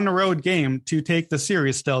win 1 road game to take the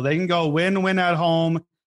series still. They can go win at home,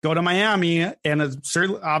 go to Miami, and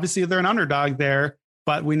certainly, obviously they're an underdog there,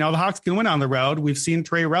 but we know the Hawks can win on the road. We've seen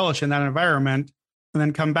Trey relish in that environment and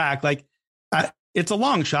then come back. It's a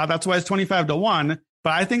long shot. That's why it's 25-1.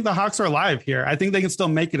 But I think the Hawks are live here. I think they can still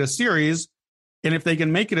make it a series. And if they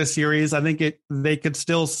can make it a series, I think they could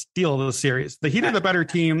still steal the series. The Heat are the better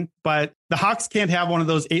team, but the Hawks can't have one of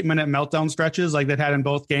those 8-minute meltdown stretches like they've had in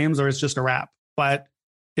both games, or it's just a wrap. But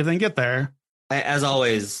if they can get there. As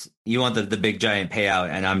always, you want the big giant payout,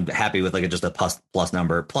 and I'm happy with just a plus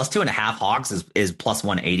number. Plus 2.5 Hawks is plus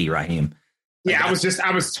 180, Raheem. Yeah, I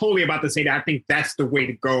was totally about to say that. I think that's the way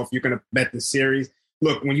to go if you're going to bet the series.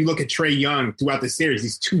 Look, when you look at Trey Young throughout the series,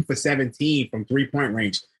 he's 2 for 17 from 3-point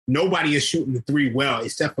range. Nobody is shooting the 3 well,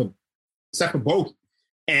 except for Bogey.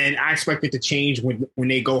 And I expect it to change when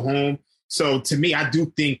they go home. So to me, I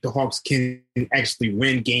do think the Hawks can actually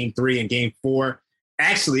win game 3 and game 4.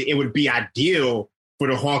 Actually, it would be ideal for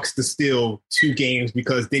the Hawks to steal 2 games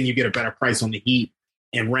because then you get a better price on the Heat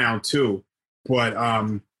in round 2. But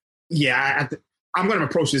I'm going to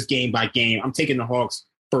approach this game by game. I'm taking the Hawks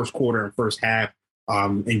first quarter and first half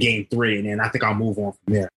in game 3, and then I think I'll move on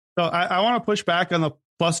from there. So I want to push back on the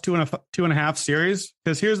plus 2.5 series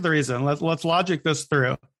because here's the reason. Let's logic this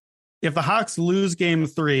through. If the Hawks lose game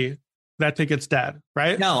 3, that ticket's dead,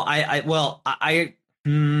 right? No,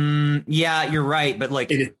 yeah, you're right. But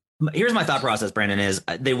here's my thought process, Brandon, is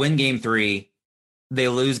they win game 3, they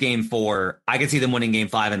lose game 4. I could see them winning game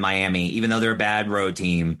 5 in Miami, even though they're a bad road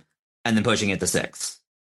team, and then pushing it to 6.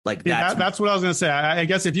 That's what I was going to say. I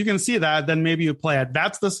guess if you can see that, then maybe you play it.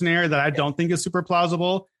 That's the scenario that I don't think is super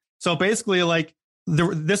plausible. So basically,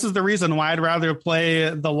 this is the reason why I'd rather play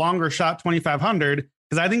the longer shot 2,500,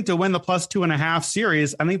 because I think to win the plus 2.5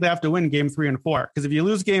 series, I think they have to win game 3 and 4. Because if you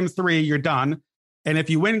lose game 3, you're done. And if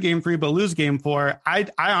you win game 3 but lose game 4, I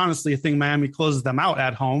honestly think Miami closes them out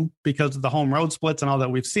at home because of the home road splits and all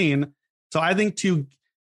that we've seen. So I think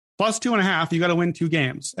plus 2.5, you got to win 2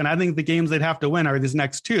 games. And I think the games they'd have to win are these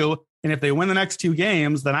next 2. And if they win the next 2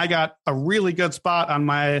 games, then I got a really good spot on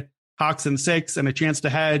my Hawks in 6 and a chance to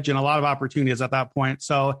hedge and a lot of opportunities at that point.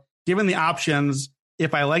 So given the options,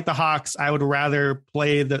 if I like the Hawks, I would rather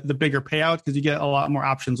play the bigger payout because you get a lot more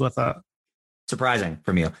options with it. Surprising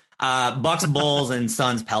from you. Bucks, Bulls, and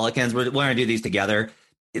Suns, Pelicans. We're going to do these together.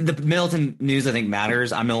 The Middleton news, I think,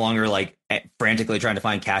 matters. I'm no longer frantically trying to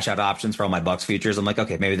find cash out options for all my Bucks futures. I'm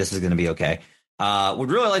okay, maybe this is going to be okay. Would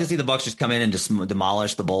really like to see the Bucks just come in and just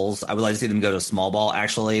demolish the Bulls. I would like to see them go to small ball.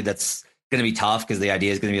 Actually, that's going to be tough because the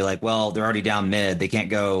idea is going to be they're already down mid. They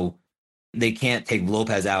can't take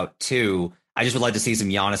Lopez out too. I just would like to see some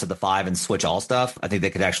Giannis at the 5 and switch all stuff. I think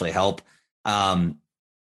they could actually help.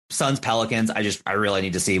 Suns, Pelicans. I really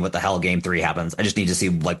need to see what the hell game 3 happens. I just need to see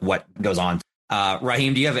what goes on.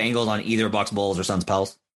 Raheem, do you have angles on either Bucks, Bulls, or Suns,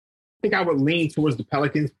 Pels? I think I would lean towards the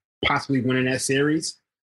Pelicans possibly winning that series.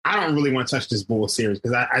 I don't really want to touch this Bulls series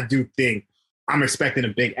because I do think I'm expecting a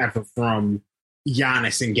big effort from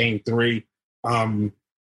Giannis in game 3.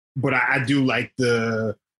 But I do like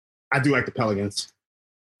the Pelicans.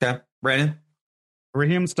 Okay. Brandon?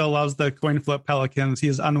 Raheem still loves the coin flip Pelicans. He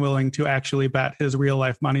is unwilling to actually bet his real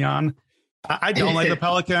life money on. I don't like the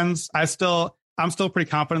Pelicans. I'm still pretty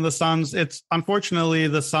confident in the Suns. It's unfortunately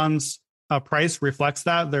the Suns price reflects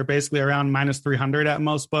that. They're basically around minus 300 at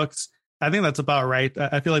most books. I think that's about right.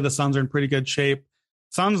 I feel like the Suns are in pretty good shape.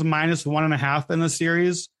 Suns minus 1.5 in the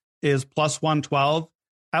series is plus 112.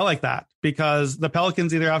 I like that because the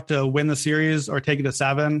Pelicans either have to win the series or take it to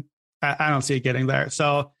 7. I don't see it getting there.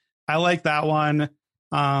 So I like that one.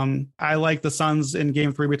 I like the Suns in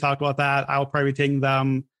game 3. We talked about that. I'll probably be taking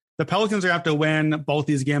them. The Pelicans are going to have to win both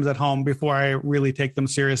these games at home before I really take them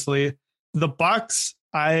seriously. The Bucks,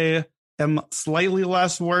 I am slightly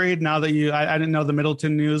less worried now that I didn't know the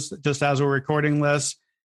Middleton news just as we're recording this,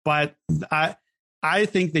 but I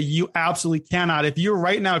think that you absolutely cannot. If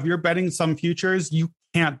you're betting some futures, you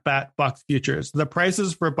can't bet Bucks futures. The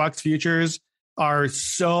prices for Bucks futures are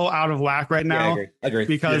so out of whack right now. Yeah, I agree.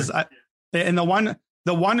 Because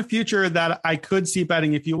the one future that I could see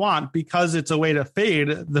betting if you want, because it's a way to fade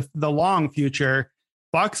the long future,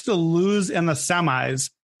 Bucks to lose in the semis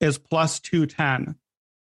is plus 210.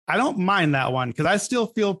 I don't mind that one because I still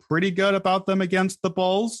feel pretty good about them against the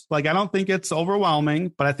Bulls. Like, I don't think it's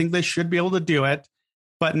overwhelming, but I think they should be able to do it.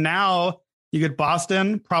 But now you get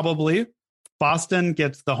Boston, probably. Boston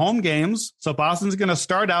gets the home games. So Boston's going to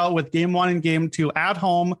start out with game 1 and game 2 at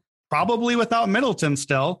home, probably without Middleton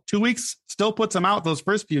still. 2 weeks still puts them out those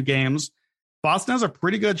first few games. Boston has a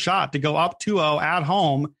pretty good shot to go up 2-0 at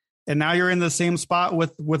home. And now you're in the same spot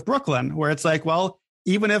with Brooklyn, where it's like, well,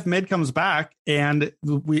 even if Mid comes back and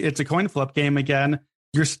it's a coin flip game again,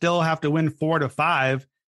 you still have to win 4-5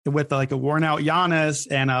 with like a worn out Giannis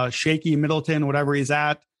and a shaky Middleton, whatever he's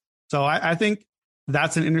at. So I think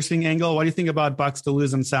that's an interesting angle. What do you think about Bucks to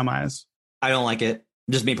lose in semis? I don't like it.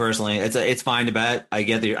 Just me personally. It's fine to bet. I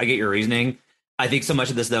get your reasoning. I think so much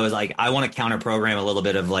of this though is like, I want to counter program a little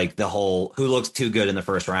bit of like the whole who looks too good in the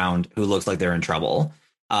first round, who looks like they're in trouble.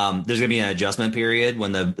 There's going to be an adjustment period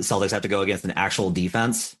when the Celtics have to go against an actual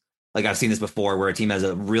defense. Like I've seen this before where a team has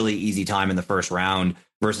a really easy time in the first round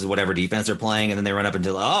versus whatever defense they're playing. And then they run up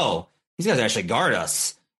until, oh, these guys actually guard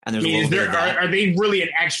us. And there's are they really an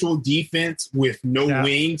actual defense with no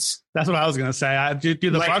wings? That's what I was going to say.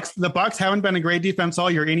 The Bucks haven't been a great defense all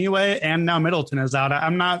year anyway. And now Middleton is out.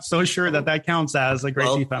 I'm not so sure that counts as a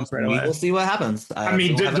great defense right away. We'll see what happens. I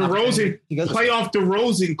mean, DeRozan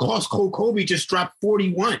cost Kobe just dropped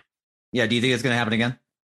 41. Yeah. Do you think it's going to happen again?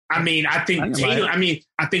 I mean, I think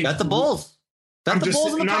that's the Bulls. I'm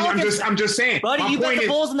just saying, buddy. You bet the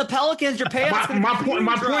Bulls and the Pelicans. Your payouts.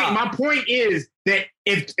 My point is that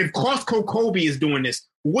if Costco Kobe is doing this,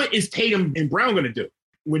 what is Tatum and Brown going to do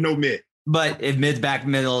with no Mid? But if Mid's back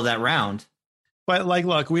middle of that round. But like,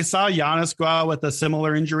 look, we saw Giannis go out with a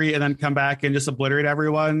similar injury and then come back and just obliterate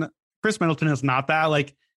everyone. Chris Middleton is not that.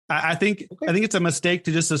 Like, I think it's a mistake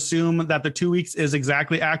to just assume that the 2 weeks is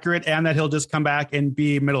exactly accurate and that he'll just come back and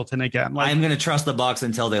be Middleton again. Like, I'm going to trust the Bucks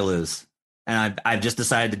until they lose. And I've just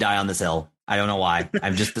decided to die on this hill. I don't know why.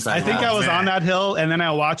 I've just decided. I was on that hill, and then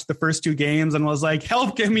I watched the first 2 games and was like,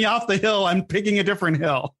 help, get me off the hill. I'm picking a different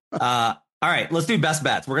hill. All right, let's do best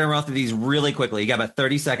bets. We're going to run through these really quickly. You got about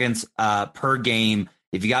 30 seconds per game.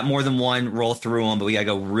 If you got more than one, roll through them, but we got to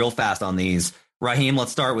go real fast on these. Raheem,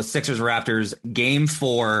 let's start with Sixers Raptors. Game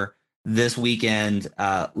 4 this weekend.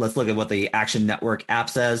 Let's look at what the Action Network app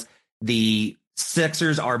says. The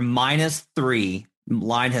Sixers are -3.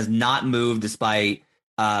 Line has not moved despite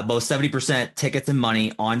both 70% tickets and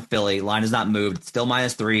money on Philly. Line has not moved. It's still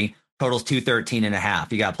 -3. Totals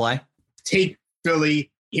 213.5. You got to play? Take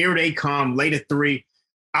Philly. Here they come. Late at 3.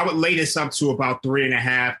 I would lay this up to about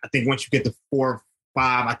 3.5. I think once you get to 4,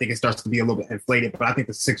 5, I think it starts to be a little bit inflated. But I think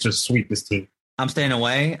the Sixers sweep this team. I'm staying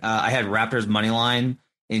away. I had Raptors money line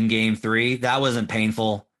in Game 3. That wasn't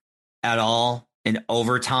painful at all. In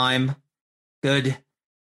overtime, good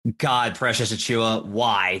God, Precious Achiuwa,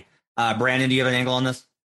 why? Brandon, do you have an angle on this?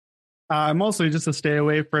 Mostly just to stay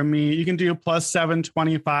away from me. You can do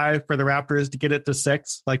 +725 for the Raptors to get it to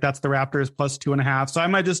 6. Like that's the Raptors +2.5. So I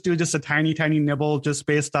might just do a tiny nibble just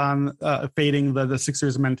based on fading the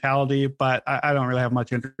Sixers mentality. But I don't really have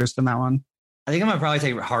much interest in that one. I think I'm going to probably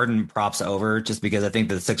take Harden props over just because I think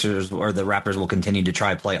the Sixers or the Raptors will continue to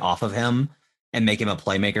try play off of him and make him a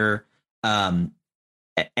playmaker.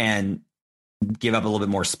 And give up a little bit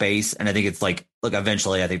more space. And I think it's like, look,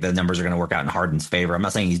 eventually I think the numbers are going to work out in Harden's favor. I'm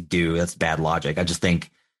not saying he's due. That's bad logic. I just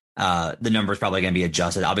think the number is probably going to be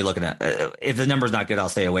adjusted. I'll be looking at, if the number's not good, I'll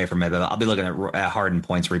stay away from it, but I'll be looking at Harden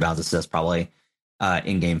points, rebounds, assists probably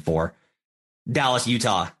in Game 4. Dallas,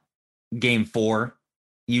 Utah, Game 4.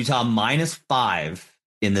 Utah -5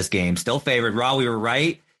 in this game. Still favored. Raw, we were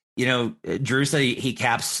right. You know, Drew said he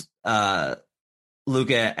caps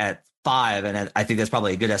Luka at 5, and I think that's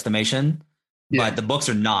probably a good estimation. Yeah. But the books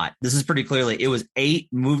are not. This is pretty clearly. It was 8,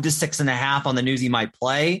 moved to 6.5 on the news he might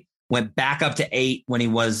play, went back up to 8 when he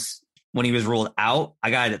was ruled out.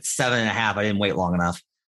 I got it at 7.5. I didn't wait long enough.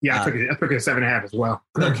 Yeah, I took it at 7.5 as well.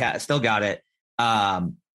 Still got it.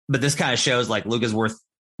 But this kind of shows like Luka's worth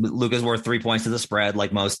 3 points to the spread,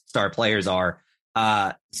 like most star players are.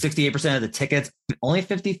 68% of the tickets, only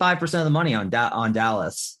 55% of the money on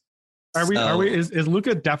Dallas. Is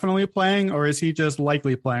Luka definitely playing, or is he just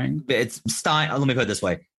likely playing? It's Stein. Let me put it this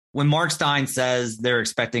way. When Mark Stein says they're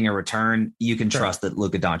expecting a return, you can trust that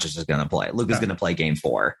Luka Doncic is going to play. Luka's going to play Game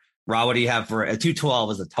 4. Raw, what do you have for a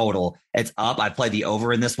 212 as a total? It's up. I played the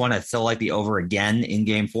over in this one. I still like the over again in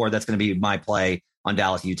Game 4. That's going to be my play on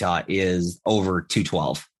Dallas, Utah is over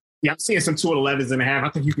 212. Yeah, I'm seeing some 211.5. I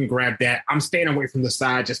think you can grab that. I'm staying away from the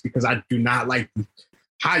side just because I do not like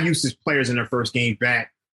high usage players in their first game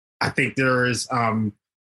back. I think there is some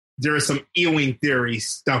Ewing theory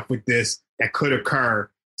stuff with this that could occur.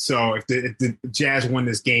 So if the Jazz won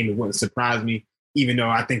this game, it wouldn't surprise me. even though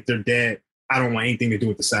I think they're dead. I don't want anything to do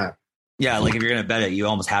with the South. Yeah, like if you're going to bet it, you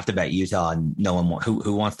almost have to bet Utah, and no one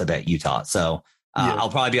who wants to bet Utah. So I'll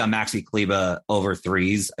probably be on Maxi Kleber over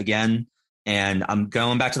threes again, and I'm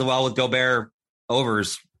going back to the well with Gobert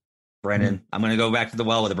overs. Brandon, I'm going to go back to the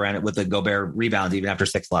well with the Gobert rebounds even after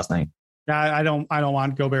 6 last night. I don't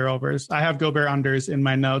want Gobert overs. I have Gobert unders in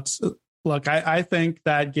my notes. Look, I think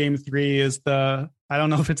that game 3 is I don't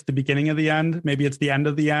know if it's the beginning of the end. Maybe it's the end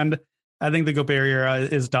of the end. I think the Gobert era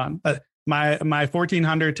is done. My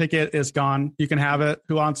 1,400 ticket is gone. You can have it.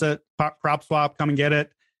 Who wants it? Prop swap, come and get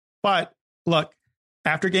it. But look,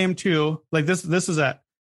 after game 2, like this is it.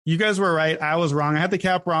 You guys were right. I was wrong. I had the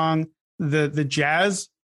cap wrong. The Jazz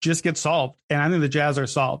just get solved. And I think the Jazz are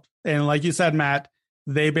solved. And like you said, Matt,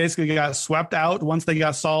 they basically got swept out once they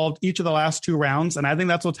got solved each of the last 2 rounds. And I think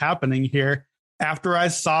that's what's happening here. After I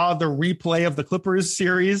saw the replay of the Clippers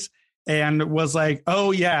series and was like,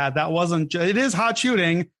 oh yeah, that wasn't, it is hot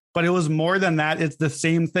shooting, but it was more than that. It's the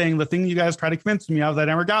same thing. The thing you guys try to convince me of that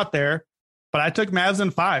I never got there, but I took Mavs in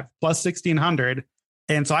 5 plus 1,600.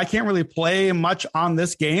 And so I can't really play much on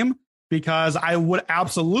this game because I would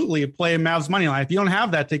absolutely play Mavs money line. If you don't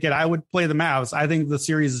have that ticket, I would play the Mavs. I think the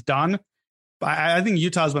series is done. I think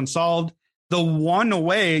Utah's been solved. The one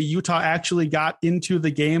way Utah actually got into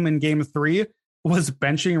the game in game 3 was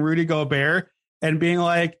benching Rudy Gobert and being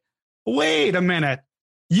like, wait a minute.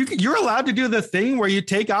 You're allowed to do the thing where you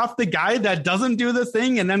take off the guy that doesn't do the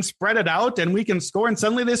thing and then spread it out and we can score. And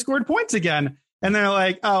suddenly they scored points again. And they're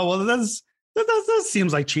like, oh, well, that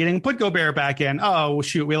seems like cheating. Put Gobert back in. Oh,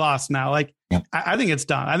 shoot, we lost now. Like, yep. I think it's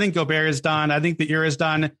done. I think Gobert is done. I think the era is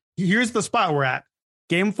done. Here's the spot we're at.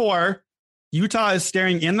 Game 4, Utah is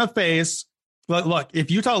staring in the face. But look,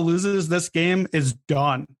 if Utah loses this game, it's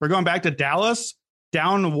done. We're going back to Dallas,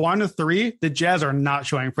 down 1-3. The Jazz are not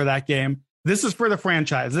showing for that game. This is for the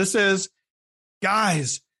franchise. This is,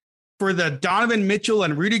 guys, for the Donovan Mitchell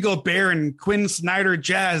and Rudy Gobert and Quinn Snyder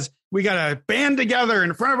Jazz. We got to band together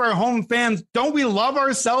in front of our home fans. Don't we love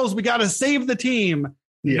ourselves? We got to save the team.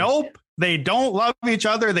 Yes. Nope. They don't love each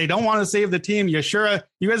other. They don't want to save the team. You guys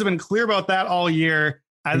have been clear about that all year.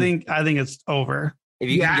 I think it's over.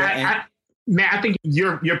 I think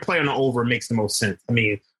your play on the over makes the most sense. I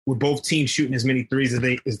mean, with both teams shooting as many threes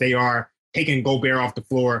as they are, taking Gobert off the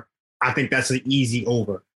floor, I think that's an easy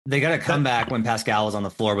over. They got to come back when Pascal was on the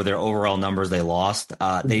floor with their overall numbers they lost.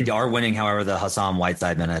 They are winning, however, the Hassan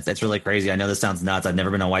Whiteside minutes. It's really crazy. I know this sounds nuts. I've never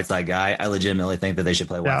been a Whiteside guy. I legitimately think that they should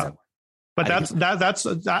play Whiteside. But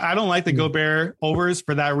I don't like the Gobert overs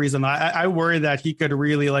for that reason. I worry that he could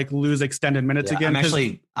really like lose extended minutes again.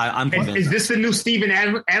 I'm convinced. Is this the new Steven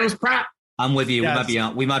Adams prop? I'm with you.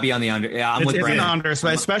 Yes. We might be on the under. Yeah, I'm with Brandon. It's an under, so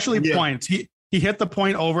especially points. He hit the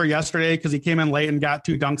point over yesterday because he came in late and got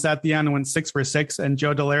 2 dunks at the end and went 6 for 6. And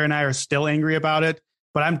Joe Dallaire and I are still angry about it.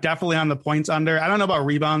 But I'm definitely on the points under. I don't know about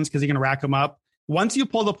rebounds because he can rack them up. Once you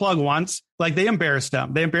pull the plug once, like they embarrassed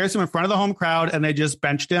him. They embarrassed him in front of the home crowd and they just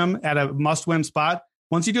benched him at a must-win spot.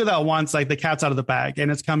 Once you do that once, like the cat's out of the bag and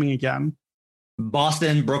it's coming again.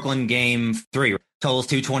 Boston, Brooklyn game 3. Totals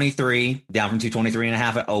 223, down from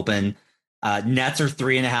 223.5 at open. Nets are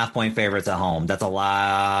 3.5 point favorites at home. That's a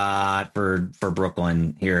lot for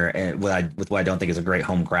Brooklyn here with what I don't think is a great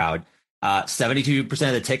home crowd. 72%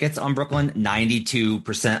 of the tickets on Brooklyn,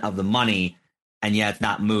 92% of the money, and yet it's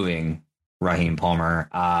not moving. Raheem Palmer.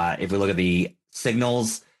 If we look at the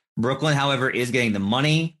signals, Brooklyn, however, is getting the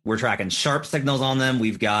money. We're tracking sharp signals on them.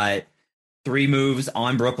 We've got 3 moves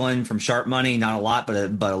on Brooklyn from sharp money. Not a lot, but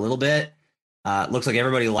a little bit. Looks like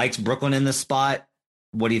everybody likes Brooklyn in this spot.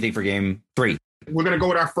 What do you think for game 3? We're going to go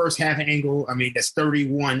with our first half angle. I mean, that's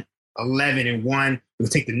 31-11-1. We'll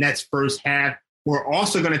take the Nets first half. We're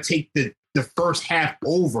also going to take the first half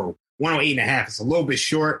over 108.5. It's a little bit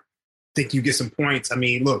short. I think you get some points. I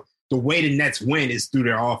mean, look, the way the Nets win is through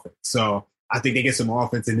their offense. So I think they get some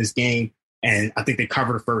offense in this game. And I think they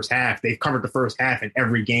cover the first half. They've covered the first half in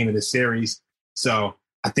every game of the series. So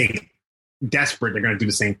I think desperate, they're going to do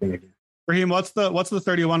the same thing again. Raheem, what's the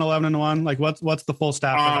 31-11-1? Like what's the full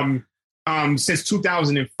stat? Since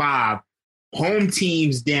 2005, home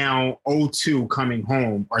teams down 0-2 coming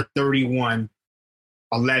home are 31-11-1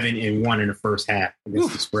 in the first half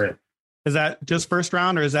against the spread. Is that just first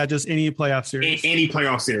round or is that just any playoff series? Any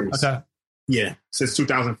playoff series. Okay. Yeah, since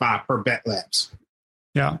 2005 per Bet Labs.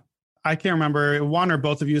 Yeah. I can't remember. One or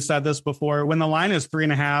both of you said this before. When the line is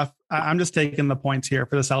 3.5, I'm just taking the points here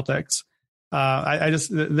for the Celtics.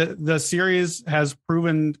 The series has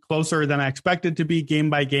proven closer than I expected to be game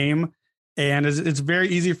by game. And it's very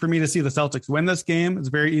easy for me to see the Celtics win this game. It's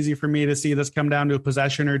very easy for me to see this come down to a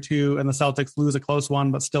possession or two and the Celtics lose a close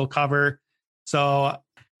one, but still cover. So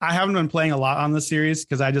I haven't been playing a lot on this series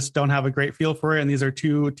because I just don't have a great feel for it. And these are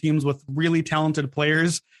two teams with really talented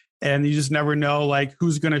players. And you just never know like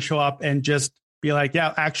who's going to show up and just be like,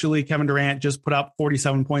 yeah, actually Kevin Durant just put up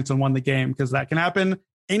 47 points and won the game, because that can happen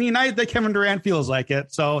any night that Kevin Durant feels like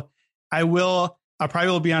it. So I probably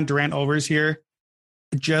will be on Durant overs here.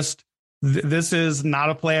 Just this is not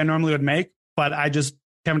a play I normally would make, but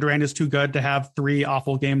Kevin Durant is too good to have 3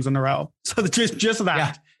 awful games in a row. So just that.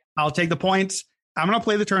 Yeah. I'll take the points. I'm going to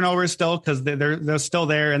play the turnovers still because they're still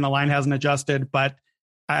there and the line hasn't adjusted. But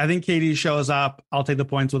I think KD shows up. I'll take the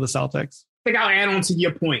points with the Celtics. I think I'll add on to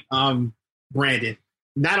your point, Brandon.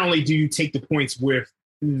 Not only do you take the points with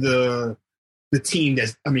the team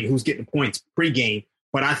who's getting the points pregame,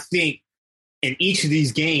 but I think in each of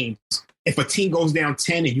these games, if a team goes down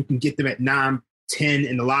 10 and you can get them at 9, 10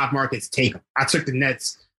 in the live markets, take them. I took the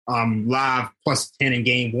Nets live plus 10 in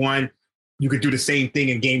game 1. You could do the same thing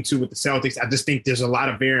in game 2 with the Celtics. I just think there's a lot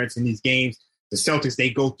of variance in these games. The Celtics, they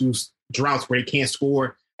go through droughts where they can't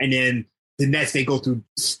score. And then the Nets, they go through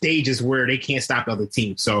stages where they can't stop the other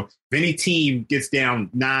team. So if any team gets down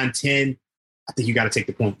 9, 10, I think you got to take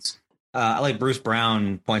the points. I like Bruce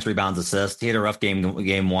Brown, points, rebounds, assists. He had a rough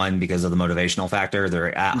game 1 because of the motivational factor.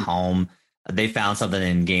 They're at home. They found something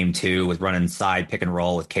in game 2 with running side pick and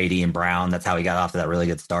roll with KD and Brown. That's how he got off to that really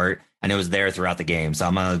good start. And it was there throughout the game. So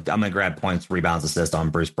I'm gonna grab points, rebounds, assists on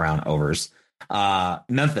Bruce Brown overs.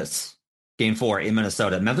 Memphis, game 4 in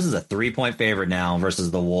Minnesota. Memphis is a 3-point favorite now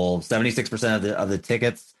versus the Wolves. 76% of the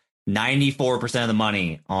tickets, 94% of the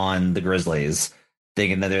money on the Grizzlies,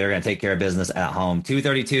 thinking that they're going to take care of business at home.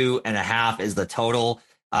 232.5 is the total.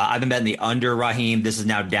 I've been betting the under, Raheem. This is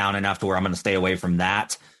now down enough to where I'm going to stay away from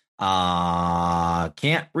that.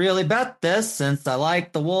 Can't really bet this since I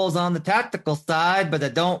like the Wolves on the tactical side, but I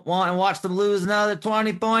don't want to watch them lose another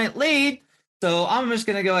 20-point lead. So I'm just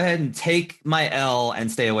going to go ahead and take my L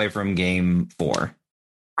and stay away from game 4.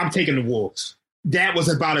 I'm taking the Wolves. That was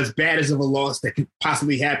about as bad as of a loss that could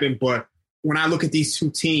possibly happen. But when I look at these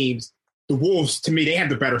two teams, the Wolves, to me, they have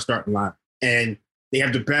the better starting line and they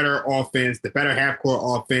have the better offense, the better half-court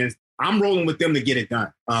offense. I'm rolling with them to get it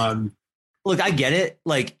done. Look, I get it.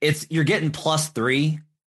 Like you're getting +3.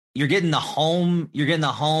 You're getting the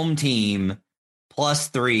home team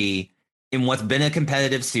 +3 in what's been a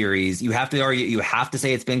competitive series. You have to argue. You have to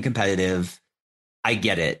say it's been competitive. I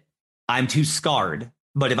get it. I'm too scarred.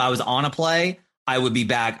 But if I was on a play, I would be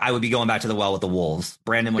back. I would be going back to the well with the Wolves.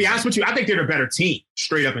 Brandon, to be honest with you, I think they're a better team,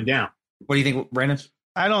 straight up and down. What do you think, Brandon?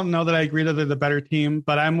 I don't know that I agree that they're the better team,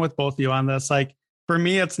 but I'm with both of you on this. Like, for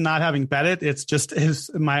me, it's not having bet it. It's just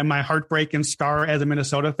my heartbreak and scar as a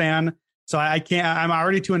Minnesota fan. So I can't. I'm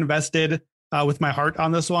already too invested with my heart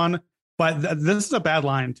on this one. But this is a bad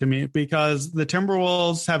line to me because the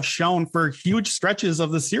Timberwolves have shown for huge stretches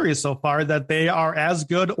of the series so far that they are as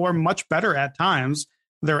good or much better at times.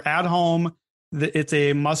 They're at home. It's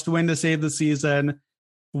a must win to save the season.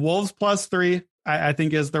 Wolves +3, I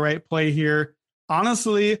think, is the right play here.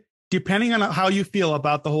 Honestly, depending on how you feel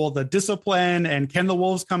about the discipline and can the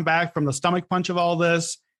Wolves come back from the stomach punch of all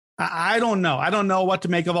this, I don't know. I don't know what to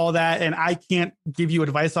make of all that, and I can't give you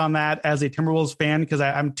advice on that as a Timberwolves fan because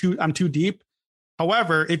I'm too deep.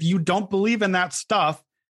 However, if you don't believe in that stuff,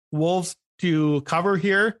 Wolves to cover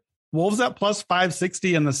here, Wolves at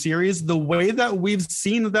 +560 in the series, the way that we've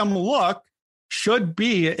seen them look should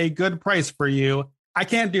be a good price for you. I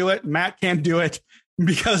can't do it. Matt can't do it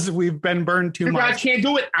because we've been burned too much. I can't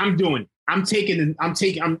do it. I'm doing it. I'm taking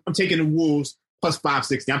the Wolves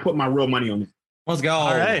 +560. I'm putting my real money on it. Let's go.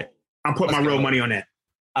 All right. I'm putting my real money on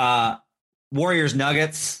that. Warriors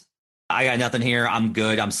Nuggets. I got nothing here. I'm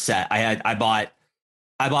good. I'm set. I bought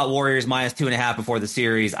Warriors -2.5 before the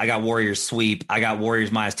series. I got Warriors sweep. I got Warriors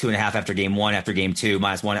 -2.5 after game 1, after game 2,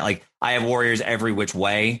 -1. Like, I have Warriors every which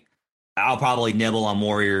way. I'll probably nibble on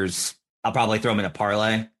Warriors. I'll probably throw them in a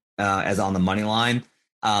parlay as on the money line.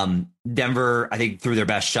 Denver, I think, threw their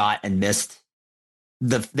best shot and missed.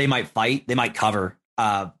 They might fight. They might cover.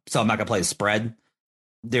 So I'm not going to play the spread.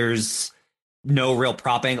 There's no real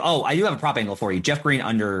prop angle. Oh, I do have a prop angle for you. Jeff Green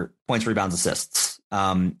under points, rebounds, assists.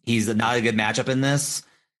 He's not a good matchup in this.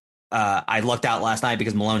 I lucked out last night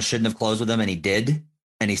because Malone shouldn't have closed with him, and he did,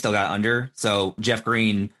 and he still got under. So Jeff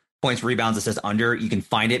Green, points, rebounds, assists under. You can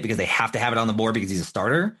find it because they have to have it on the board because he's a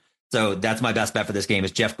starter. So that's my best bet for this game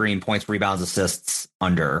is Jeff Green, points, rebounds, assists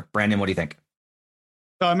under. Brandon, what do you think?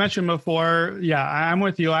 So I mentioned before, yeah, I'm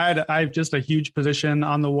with you. I have just a huge position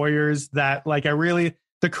on the Warriors that, like,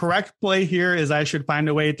 the correct play here is I should find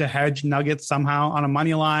a way to hedge Nuggets somehow on a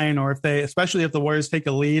money line, or especially if the Warriors take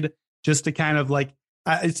a lead, just to kind of like,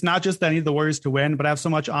 it's not just that I need the Warriors to win, but I have so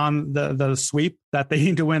much on the sweep that they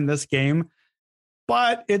need to win this game.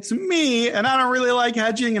 but it's me, and I don't really like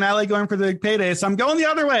hedging, and I like going for the big payday. So I'm going the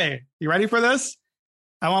other way. You ready for this?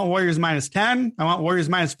 I want Warriors -10. I want Warriors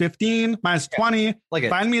 -15, -20. Like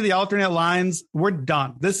Find me the alternate lines. We're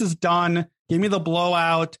done. This is done. Give me the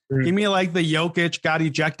blowout. Give me like the Jokic got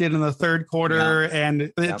ejected in the third quarter,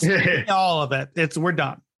 and it's all of it. We're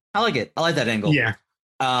done. I like it. I like that angle. Yeah.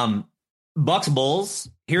 Bucks Bulls.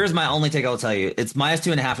 Here's my only take. I'll tell you, it's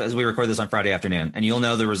 -2.5 as we record this on Friday afternoon, and you'll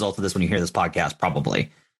know the result of this when you hear this podcast,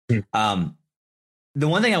 probably. The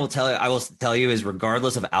one thing I will tell you is,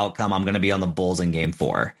 regardless of outcome, I'm going to be on the Bulls in Game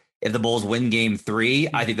 4. If the Bulls win Game 3,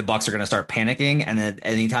 I think the Bucks are going to start panicking, and then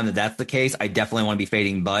anytime that's the case, I definitely want to be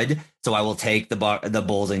fading Bud. So I will take the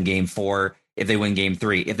Bulls in Game 4 if they win Game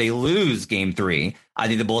 3. If they lose Game 3, I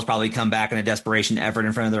think the Bulls probably come back in a desperation effort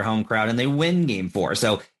in front of their home crowd, and they win Game 4.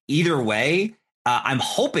 So either way, I'm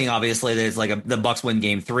hoping obviously that it's like the Bucks win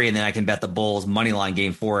Game 3, and then I can bet the Bulls money line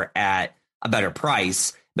Game 4 at a better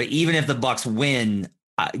price. But even if the Bucks win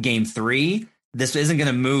Game 3, this isn't going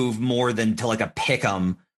to move more than to like a pick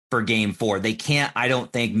 'em for Game 4. They can't, I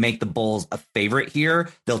don't think, make the Bulls a favorite here.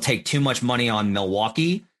 They'll take too much money on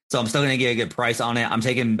Milwaukee. So I'm still going to get a good price on it. I'm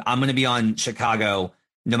going to be on Chicago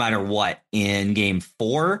no matter what in Game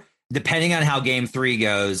 4. Depending on how Game 3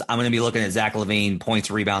 goes, I'm going to be looking at Zach LaVine points,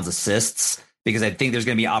 rebounds, assists, because I think there's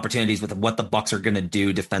going to be opportunities with what the Bucks are going to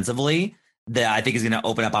do defensively that I think is going to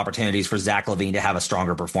open up opportunities for Zach LaVine to have a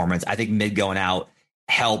stronger performance. I think mid going out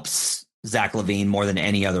helps Zach LaVine more than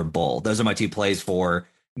any other Bull. Those are my two plays for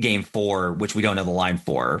Game 4, which we don't know the line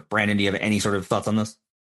for. Brandon, do you have any sort of thoughts on this?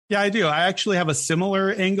 Yeah, I do. I actually have a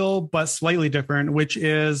similar angle, but slightly different, which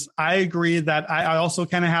is I agree that I also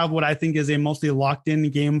kind of have what I think is a mostly locked in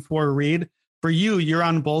Game 4 read. For you, you're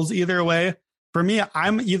on Bulls either way. For me,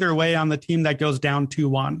 I'm either way on the team that goes down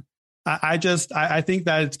 2-1. I think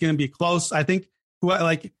that it's going to be close. I think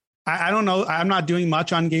I don't know. I'm not doing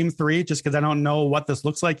much on Game 3 just because I don't know what this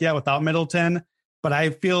looks like yet without Middleton. But I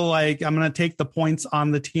feel like I'm going to take the points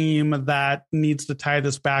on the team that needs to tie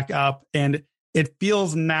this back up. And it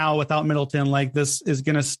feels now without Middleton like this is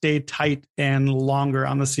going to stay tight and longer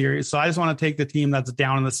on the series. So I just want to take the team that's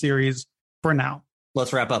down in the series for now.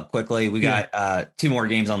 Let's wrap up quickly. We got 2 more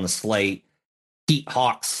games on the slate. Heat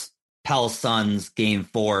Hawks, Pels Suns, Game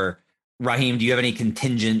 4. Raheem, do you have any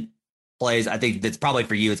contingent plays? I think that's probably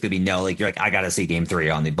for you. It's going to be no. Like you're like, I got to see Game 3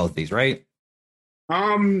 on both of these, right?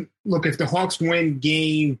 Look, if the Hawks win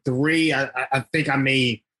Game 3, I think I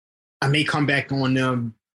may come back on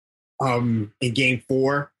them in Game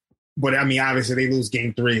 4. But I mean, obviously, they lose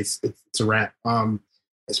Game 3, it's a wrap.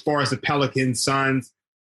 As far as the Pelicans, Suns,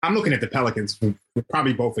 I'm looking at the Pelicans for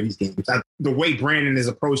probably both of these games. The way Brandon is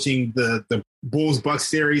approaching the Bulls Bucks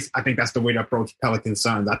series, I think that's the way to approach Pelicans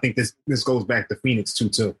Suns. I think this goes back to Phoenix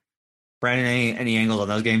too. Brandon, any angles on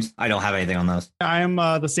those games? I don't have anything on those. I'm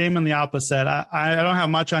the same and the opposite. I don't have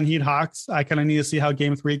much on Heat Hawks. I kind of need to see how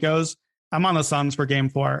Game 3 goes. I'm on the Suns for Game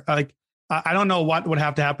 4. I don't know what would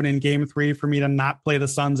have to happen in Game 3 for me to not play the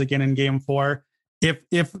Suns again in Game 4.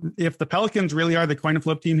 If the Pelicans really are the coin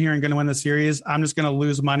flip team here and going to win the series, I'm just going to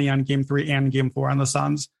lose money on Game 3 and Game 4 on the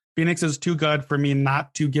Suns. Phoenix is too good for me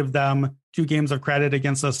not to give them 2 games of credit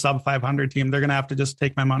against a sub 500 team. They're going to have to just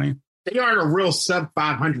take my money. They aren't a real sub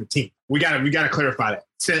 500 team. We got to clarify that.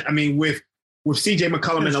 So, I mean, with CJ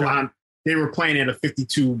McCollum in the line, they were playing at a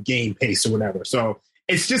 52 game pace or whatever. So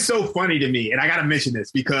it's just so funny to me. And I got to mention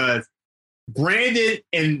this because Brandon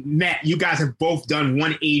and Matt, you guys have both done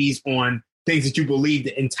 180s on things that you believe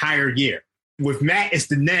the entire year. With Matt, it's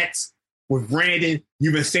the Nets. With Brandon,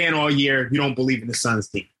 you've been saying all year you don't believe in the Suns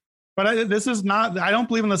team. But I don't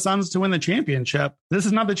believe in the Suns to win the championship. This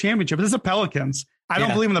is not the championship. This is the Pelicans. I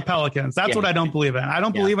don't believe in the Pelicans. That's what I don't believe in. I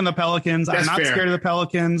don't believe in the Pelicans. I'm not scared of the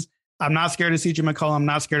Pelicans. I'm not scared of CJ McCollum. I'm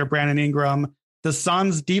not scared of Brandon Ingram. The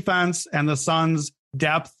Suns defense and the Suns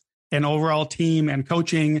depth and overall team and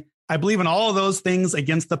coaching, I believe in all of those things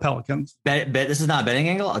against the Pelicans. This is not a betting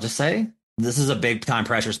angle. I'll just say this is a big time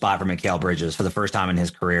pressure spot for Mikal Bridges for the first time in his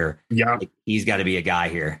career. Yeah, he's got to be a guy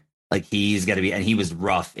here. He's got to be, and he was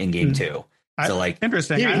rough in Game 2. So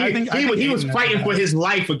interesting. I think he was fighting for his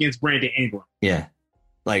life against Brandon Ingram. Yeah,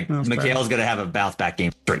 Mikal's going to have a bounce back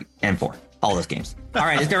Game 3 and 4. All those games. All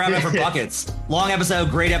right, it's going to wrap up for Buckets. Long episode,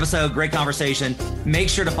 great conversation. Make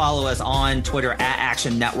sure to follow us on Twitter at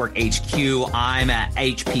Action Network HQ. I'm at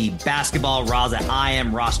HP Basketball. Roz at I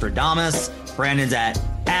am Rostradamus. Brandon's at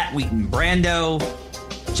Wheaton Brando.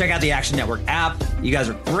 Check out the Action Network app. You guys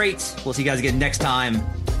are great. We'll see you guys again next time.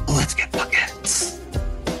 Let's get buckets.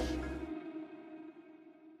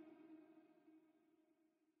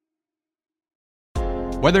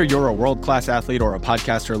 Whether you're a world-class athlete or a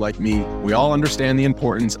podcaster like me, we all understand the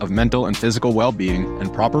importance of mental and physical well-being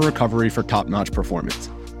and proper recovery for top-notch performance.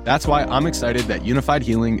 That's why I'm excited that Unified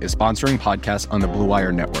Healing is sponsoring podcasts on the Blue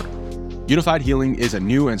Wire Network. Unified Healing is a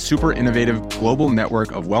new and super innovative global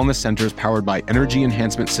network of wellness centers powered by Energy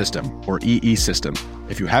Enhancement System, or EE System.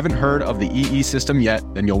 If you haven't heard of the EE System yet,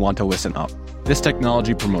 then you'll want to listen up. This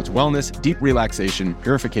technology promotes wellness, deep relaxation,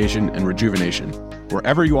 purification, and rejuvenation.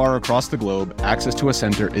 Wherever you are across the globe, access to a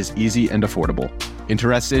center is easy and affordable.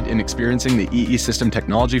 Interested in experiencing the EE System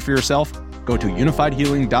technology for yourself? Go to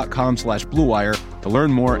unifiedhealing.com/bluewire to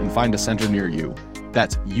learn more and find a center near you.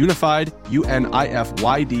 That's unified,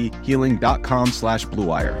 UNIFYD,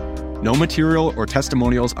 healing.com/bluewire. No material or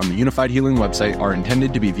testimonials on the Unified Healing website are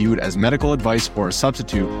intended to be viewed as medical advice or a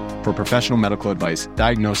substitute for professional medical advice,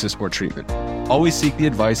 diagnosis, or treatment. Always seek the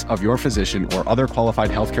advice of your physician or other qualified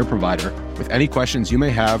healthcare provider with any questions you may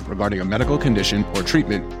have regarding a medical condition or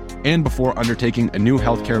treatment and before undertaking a new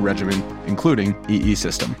healthcare regimen, including EE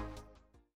System.